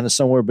kind of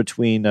somewhere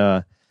between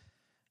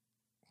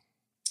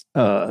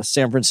San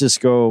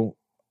Francisco,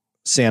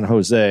 San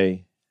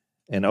Jose,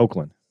 and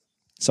Oakland,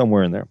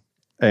 somewhere in there.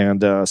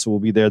 And so we'll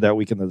be there that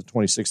weekend, the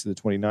 26th to the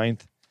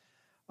 29th.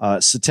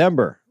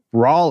 September,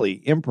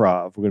 Raleigh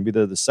Improv. We're going to be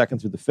there the 2nd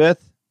through the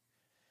 5th.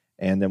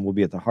 And then we'll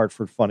be at the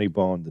Hartford Funny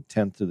Bone the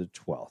 10th through the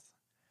 12th.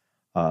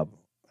 I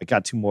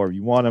got 2 more if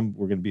you want them.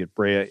 We're going to be at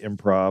Brea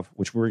Improv,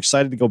 which we're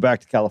excited to go back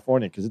to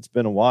California because it's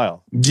been a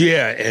while.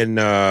 Yeah, and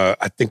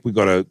I think we're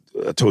going to,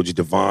 I told you,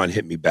 Devon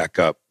hit me back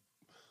up,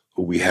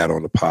 who we had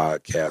on the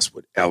podcast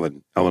with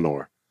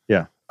Eleanor.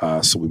 Yeah.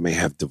 So we may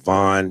have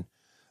Devon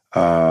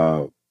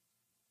on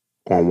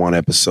one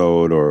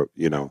episode or,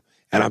 and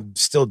I'm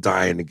still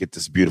dying to get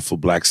this beautiful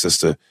black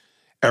sister,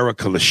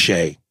 Erica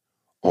Lachey,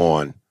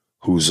 on,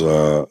 who's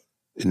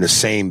in the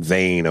same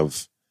vein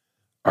of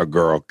our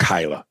girl,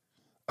 Kyla.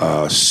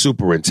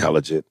 Super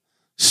intelligent,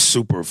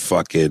 super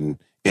fucking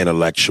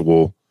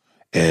intellectual,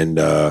 and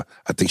I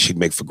think she'd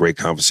make for great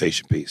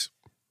conversation piece.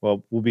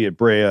 Well, we'll be at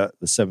Brea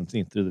the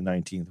 17th through the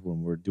 19th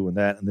when we're doing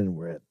that, and then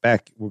we're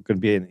going to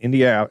be in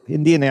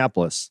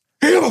Indianapolis.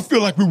 Hell, I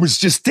feel like we was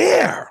just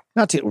there.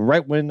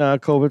 Right when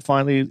COVID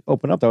finally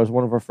opened up. That was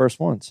one of our first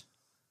ones.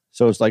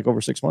 So it's like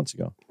over 6 months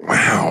ago.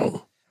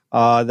 Wow.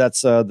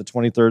 That's the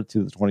 23rd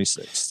to the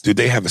 26th. Dude,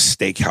 they have a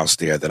steakhouse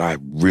there that I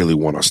really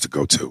want us to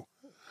go to.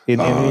 In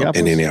Indianapolis?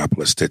 In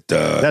Indianapolis.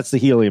 That's the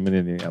Helium in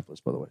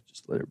Indianapolis, by the way.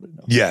 Just to let everybody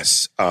know.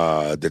 Yes.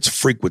 That's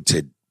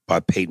frequented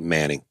by Peyton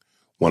Manning,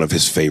 one of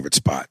his favorite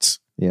spots.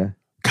 Yeah.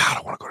 God,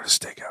 I want to go to the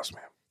steakhouse,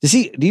 man.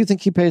 Do you think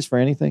he pays for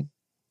anything?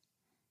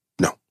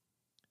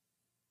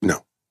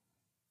 No.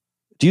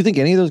 Do you think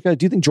any of those guys,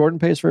 do you think Jordan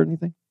pays for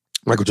anything?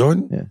 Michael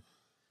Jordan? Yeah.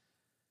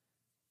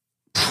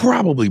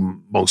 Probably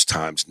most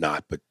times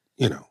not, but,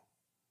 he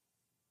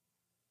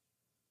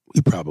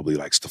probably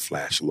likes to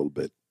flash a little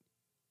bit.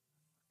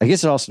 I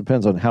guess it also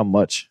depends on how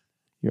much,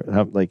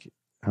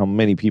 how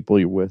many people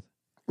you're with.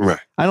 Right.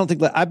 I don't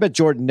think, I bet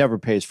Jordan never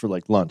pays for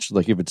lunch.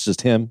 Like if it's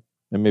just him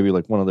and maybe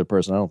one other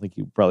person, I don't think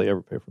he would probably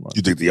ever pay for lunch.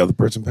 You think the other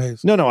person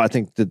pays? No, I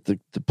think that the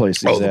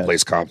place is the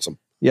place comps him.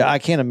 Yeah, I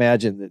can't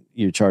imagine that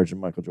you're charging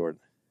Michael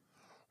Jordan.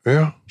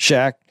 Yeah.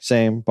 Shaq,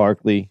 same.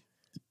 Barkley.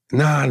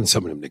 Nah, and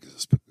some of them niggas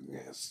is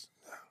yes.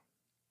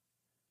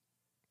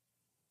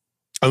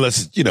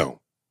 Unless it's,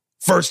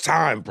 first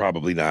time,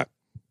 probably not.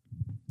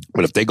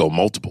 But if they go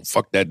multiple,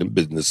 fuck that in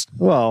business.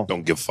 Well,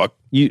 don't give a fuck.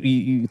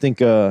 You think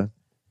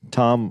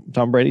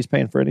Tom Brady's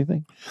paying for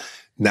anything?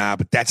 Nah,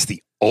 but that's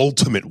the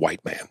ultimate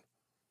white man.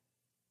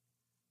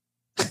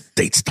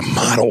 Dates the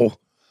model,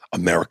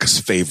 America's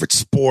favorite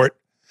sport,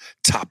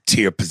 top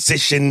tier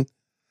position,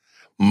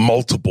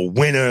 multiple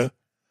winner,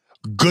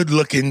 good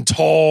looking,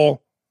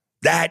 tall.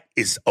 That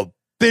is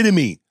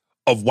epitome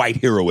of white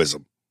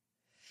heroism.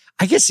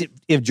 I guess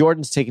if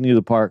Jordan's taking you to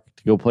the park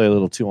to go play a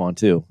little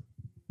 2-on-2,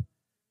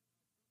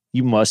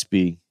 you must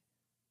be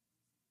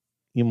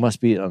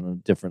on a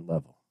different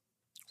level.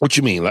 What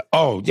you mean? Like,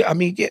 oh, yeah, I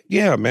mean,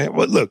 yeah, man.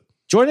 Well, look,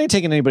 Jordan ain't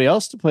taking anybody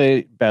else to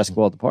play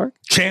basketball at the park.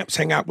 champs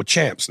hang out with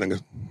champs,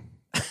 nigga.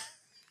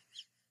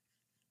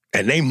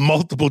 And they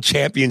multiple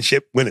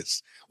championship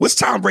winners. What's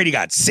Tom Brady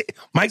got?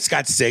 Mike's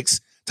got 6.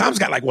 Tom's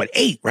got like, what,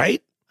 8,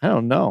 right? I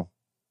don't know.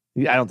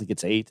 I don't think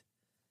it's 8.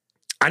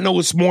 I know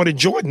it's more than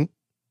Jordan.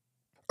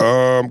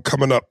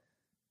 Coming up.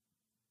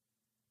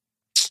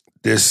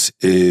 This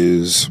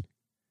is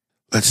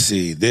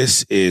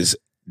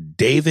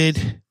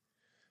David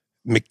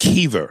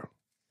McKeever.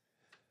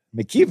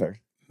 McKeever?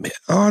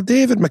 Oh,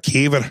 David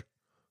McKeever.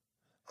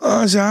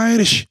 Oh, he's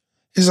Irish.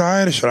 He's an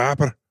Irish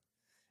rapper.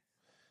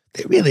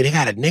 They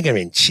got a nigger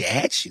in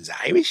chat. She's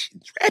Irish.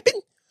 She's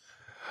rapping.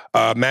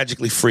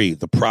 Magically Free,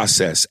 The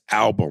Process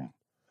album.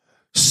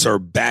 Sir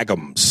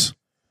Bagham's.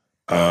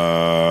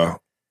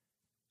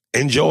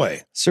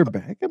 Enjoy. Sir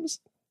Bagham's?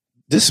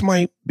 This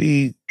might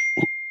be,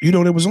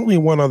 there was only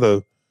one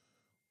other.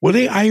 Were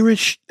they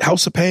Irish?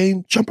 House of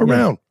Pain? Jump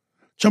around.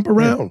 Jump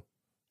around.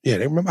 Yeah,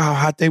 they remember how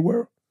hot they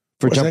were?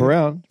 For Jump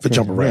Around. For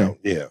Jump Around,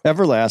 yeah.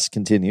 Everlast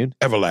continued.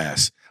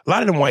 Everlast. A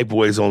lot of them white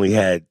boys only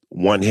had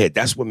one hit.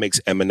 That's what makes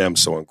Eminem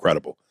so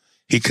incredible.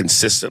 He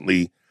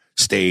consistently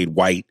stayed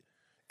white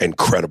and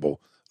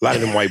credible. A lot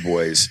of them white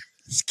boys.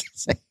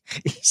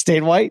 He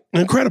stayed white?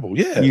 Incredible,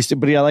 yeah.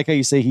 But I like how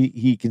you say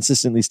he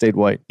consistently stayed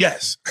white.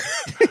 Yes.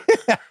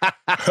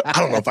 I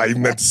don't know if I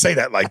even meant to say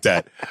that like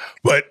that.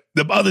 But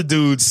the other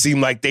dudes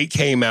seemed like they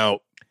came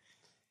out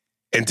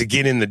and to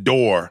get in the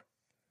door,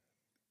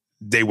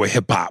 they were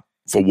hip hop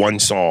for one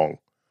song.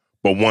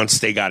 But once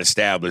they got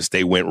established,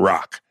 they went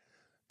rock.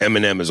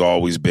 Eminem has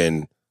always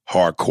been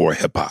hardcore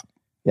hip hop.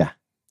 Yeah.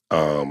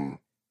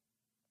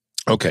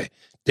 Okay.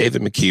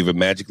 David McKeever,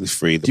 Magically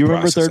Free. Do you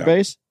remember Third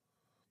Base?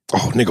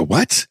 Oh, nigga,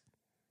 what?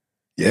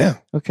 Yeah.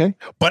 Okay.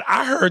 But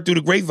I heard through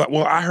the grapevine.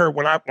 Well, I heard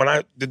when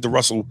I did the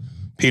Russell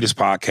Peters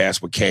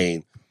podcast with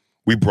Kane,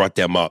 we brought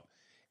them up.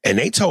 And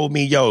they told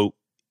me, yo,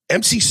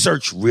 MC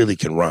Search really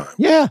can rhyme.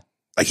 Yeah.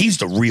 Like, he's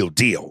the real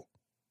deal.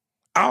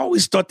 I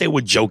always thought they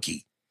were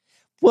jokey.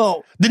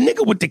 Well, the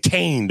nigga with the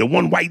cane, the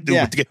one white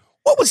dude with the cane,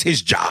 what was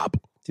his job?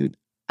 Dude,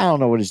 I don't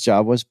know what his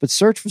job was, but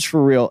Search was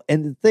for real.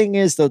 And the thing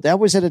is, though, that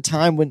was at a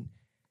time when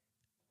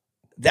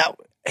that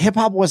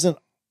hip-hop wasn't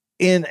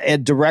in a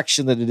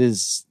direction that it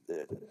is.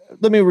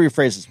 Let me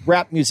rephrase this.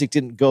 Rap music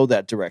didn't go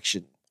that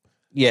direction.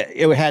 Yeah,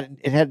 it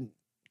hadn't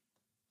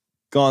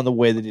gone the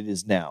way that it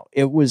is now.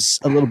 It was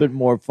a little bit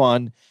more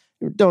fun.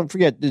 Don't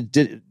forget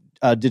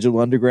Digital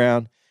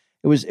Underground.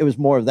 It was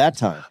more of that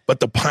time. But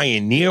the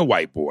pioneer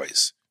white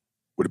boys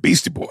were the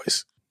Beastie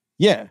Boys.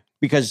 Yeah,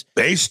 because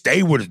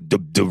they were the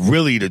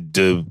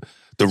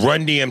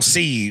Run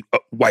DMC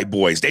white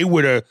boys. They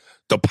were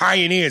the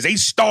pioneers. They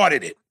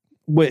started it.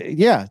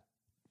 Yeah,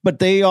 but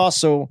they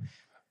also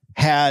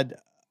had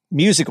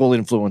musical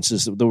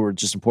influences that were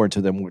just important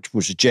to them, which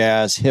was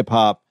jazz, hip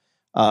hop.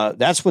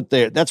 That's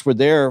where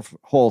their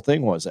whole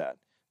thing was at.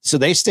 So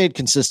they stayed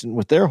consistent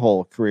with their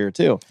whole career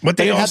too. But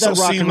they also had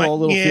that rock and roll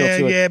little feel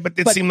to it. Yeah, but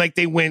it seemed like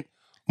they went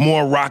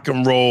more rock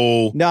and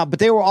roll. No, but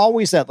they were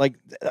always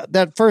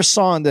that first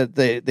song that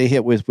they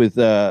hit with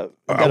Gotta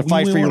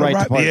Fight for Your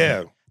Right to Party.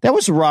 Yeah. That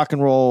was a rock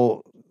and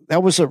roll.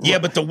 That was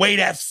but the way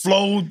that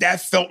flowed, that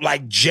felt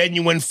like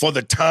genuine for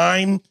the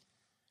time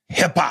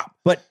hip hop.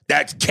 But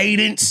that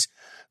cadence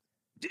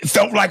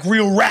felt like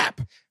real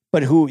rap.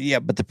 But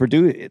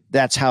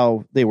that's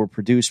how they were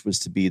produced, was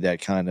to be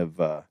that kind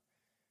of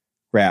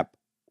rap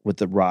with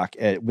the rock,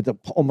 with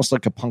almost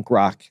like a punk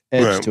rock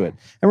edge to it.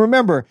 And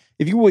remember,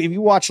 if you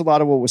watch a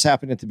lot of what was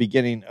happening at the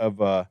beginning of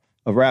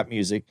rap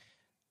music,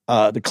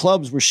 the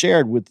clubs were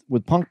shared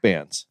with punk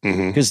bands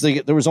because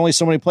there was only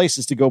so many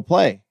places to go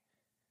play,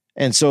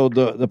 and so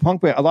the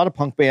punk band, a lot of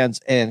punk bands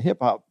and hip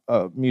hop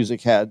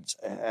music had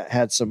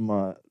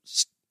some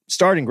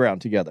starting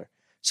ground together.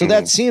 So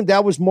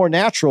that was more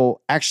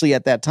natural actually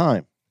at that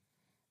time.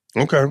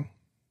 Okay.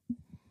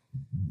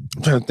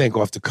 I'm trying to think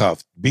off the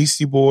cuff.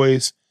 Beastie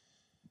Boys,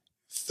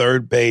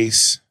 Third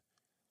Base,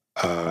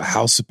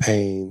 House of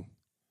Pain.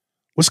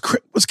 Was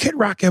Kid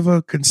Rock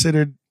ever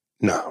considered?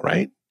 No,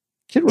 right?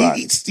 Kid Rock.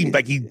 He seemed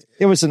like he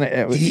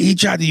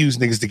tried to use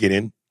niggas to get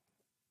in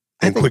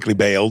and quickly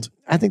bailed.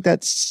 I think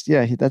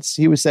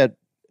he was that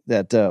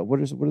what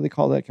do they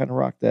call that kind of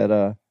rock?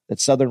 That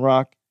Southern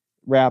rock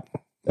rap.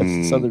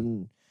 That's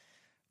Southern.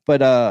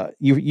 But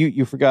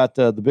you forgot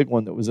the big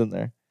one that was in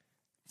there.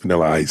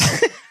 Vanilla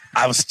Ice.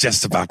 I was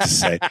just about to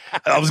say.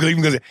 I was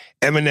going to say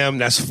Eminem.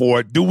 That's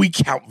 4. Do we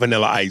count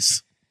Vanilla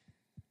Ice?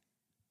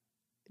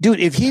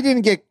 Dude, if he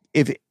didn't get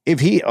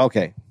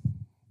okay,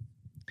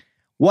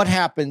 what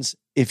happens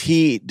if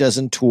he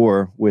doesn't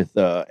tour with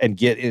and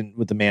get in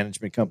with the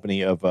management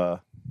company of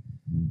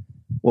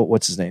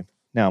what's his name?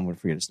 Now I'm going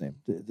to forget his name.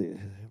 It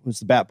was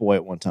the Bat Boy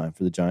at one time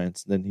for the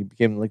Giants. Then he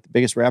became like the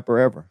biggest rapper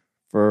ever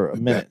for a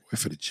minute.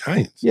 For the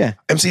Giants? Yeah.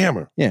 MC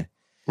Hammer? Yeah.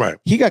 Right.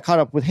 He got caught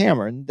up with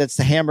Hammer, and that's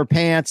the Hammer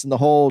pants and the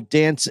whole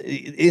dance.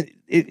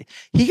 He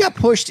got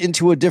pushed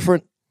into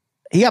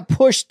he got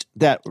pushed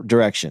that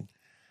direction.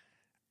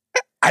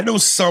 I know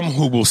some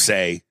who will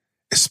say,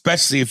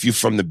 especially if you're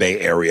from the Bay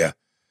Area,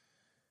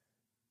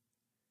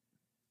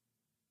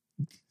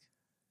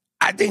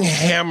 I think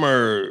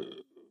Hammer,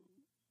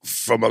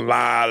 from a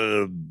lot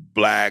of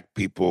black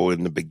people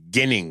in the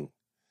beginning,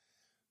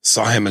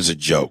 saw him as a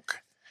joke.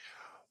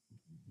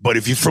 But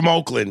if you're from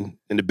Oakland,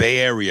 in the Bay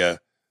Area,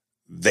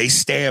 they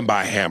stand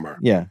by Hammer.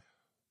 Yeah.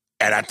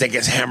 And I think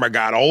as Hammer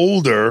got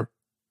older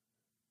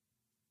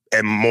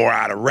and more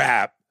out of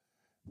rap,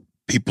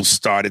 people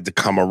started to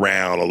come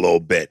around a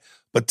little bit.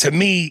 But to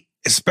me,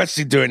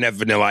 especially during that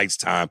Vanilla Ice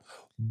time,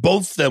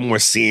 both of them were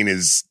seen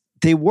as...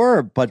 They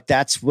were, but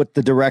that's what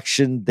the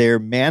direction their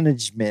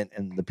management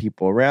and the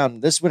people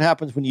around. This is what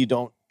happens when you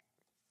don't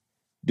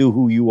do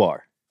who you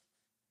are.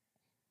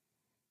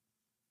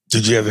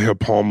 Did you ever hear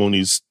Paul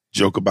Mooney's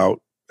joke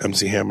about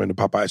MC Hammer and the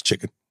Popeye's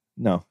chicken?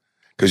 No.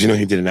 Because,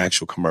 he did an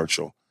actual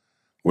commercial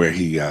where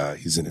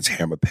he's in his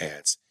Hammer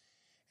pants,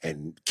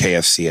 and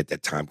KFC at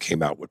that time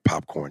came out with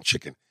popcorn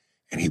chicken,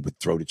 and he would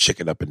throw the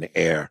chicken up in the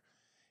air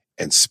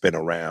and spin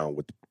around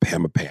with the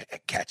Hammer pan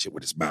and catch it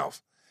with his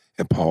mouth.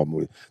 And Paul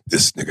Mooney,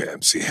 this nigga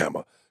MC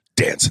Hammer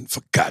dancing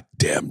for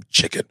goddamn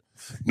chicken,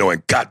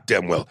 knowing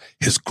goddamn well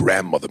his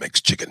grandmother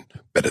makes chicken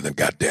better than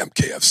goddamn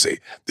KFC.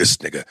 This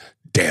nigga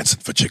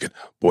dancing for chicken.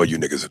 Boy, you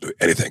niggas will do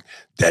anything.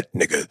 That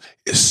nigga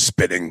is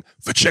spitting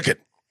for chicken.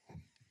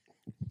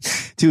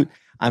 Dude,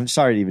 I'm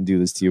sorry to even do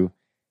this to you.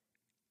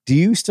 Do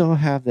you still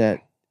have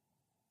that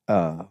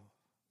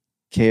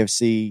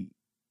KFC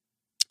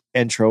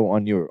intro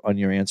on your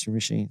answer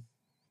machine?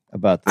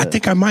 I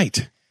think I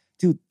might.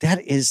 Dude,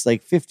 that is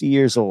like 50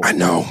 years old. I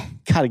know.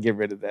 Gotta get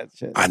rid of that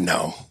shit. I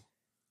know.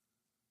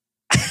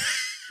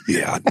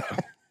 Yeah, I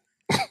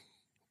know.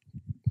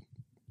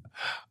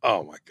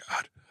 Oh, my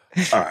God.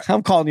 All right.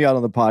 I'm calling you out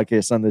on the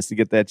podcast on this to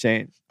get that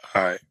changed.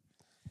 All right.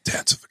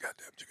 Dancing for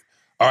goddamn chicken.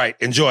 All right.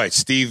 Enjoy.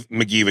 Steve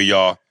McGeever,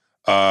 y'all.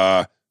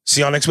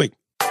 See y'all next week.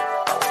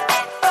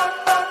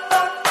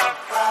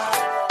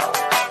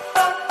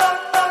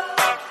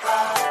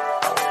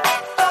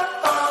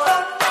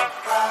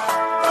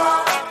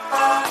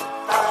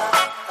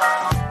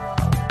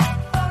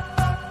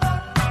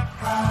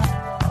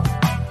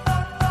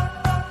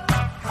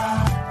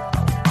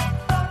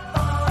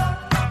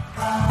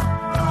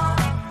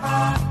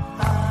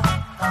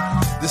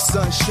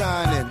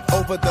 Shining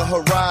over the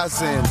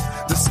horizon.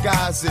 The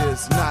skies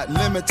is not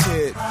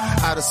limited.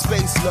 Outer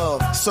space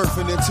love,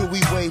 surfing until we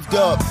waved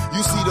up.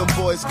 You see them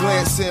boys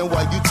glancing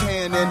while you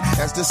tanning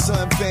as the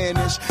sun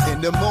vanished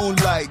in the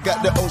moonlight.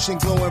 Got the ocean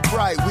glowing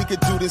bright. We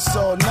could do this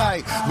all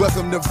night.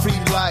 Welcome to free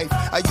life.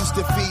 I used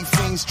to feed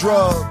fiends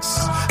drugs.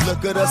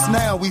 Look at us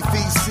now, we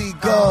feed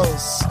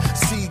seagulls.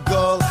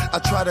 Seagull, I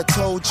try to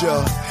told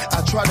ya.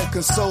 I try to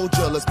console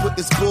ya. Let's put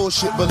this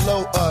bullshit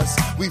below us.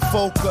 We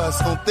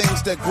focus on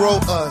things that grow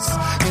us.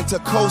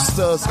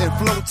 Intercoasters and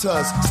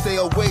floaters. Stay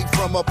away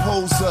from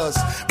opposers.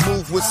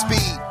 Move with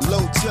speed,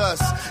 low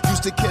trust.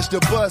 Used to catch the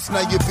bus,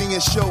 now you're being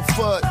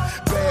chauffeured.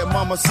 Bad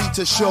mama see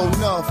to show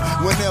enough.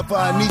 Whenever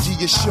I need you,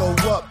 you show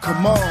up.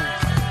 Come on.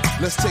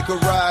 Let's take a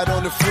ride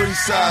on the free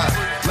side.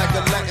 Like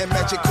a Latin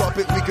magic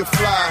carpet, we can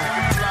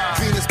fly.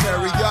 Venus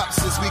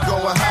Periopsis, we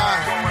going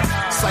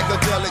high.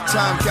 Psychedelic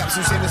time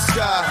capsules in the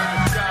sky.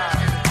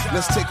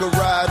 Let's take a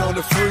ride on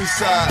the free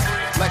side.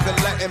 Like a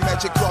Latin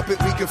magic carpet,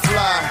 we can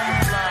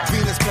fly.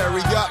 Venus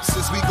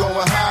Periopsis, we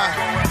going high.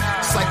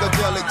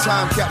 Psychedelic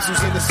time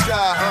capsules in the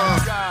sky.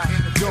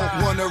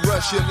 Don't wanna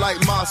rush it like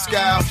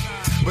Moscow,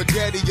 but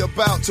daddy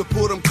about to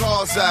pull them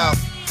cars out.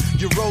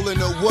 You're rolling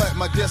to what?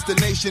 My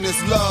destination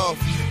is love.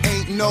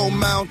 Ain't no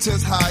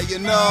mountains high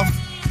enough.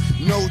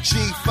 No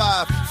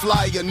G5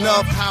 fly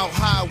enough. How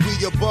high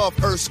we above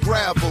Earth's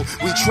gravel.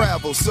 We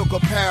travel, silk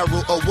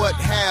apparel or what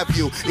have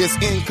you. It's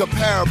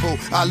incomparable.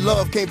 Our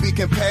love can't be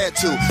compared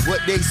to what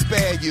they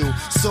spare you.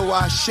 So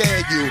I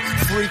share you.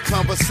 Free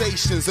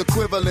conversations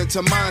equivalent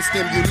to mind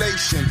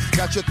stimulation.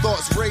 Got your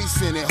thoughts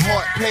racing and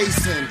heart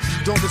pacing.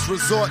 Don't this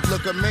resort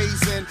look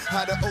amazing?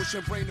 How the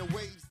ocean bring the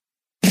waves.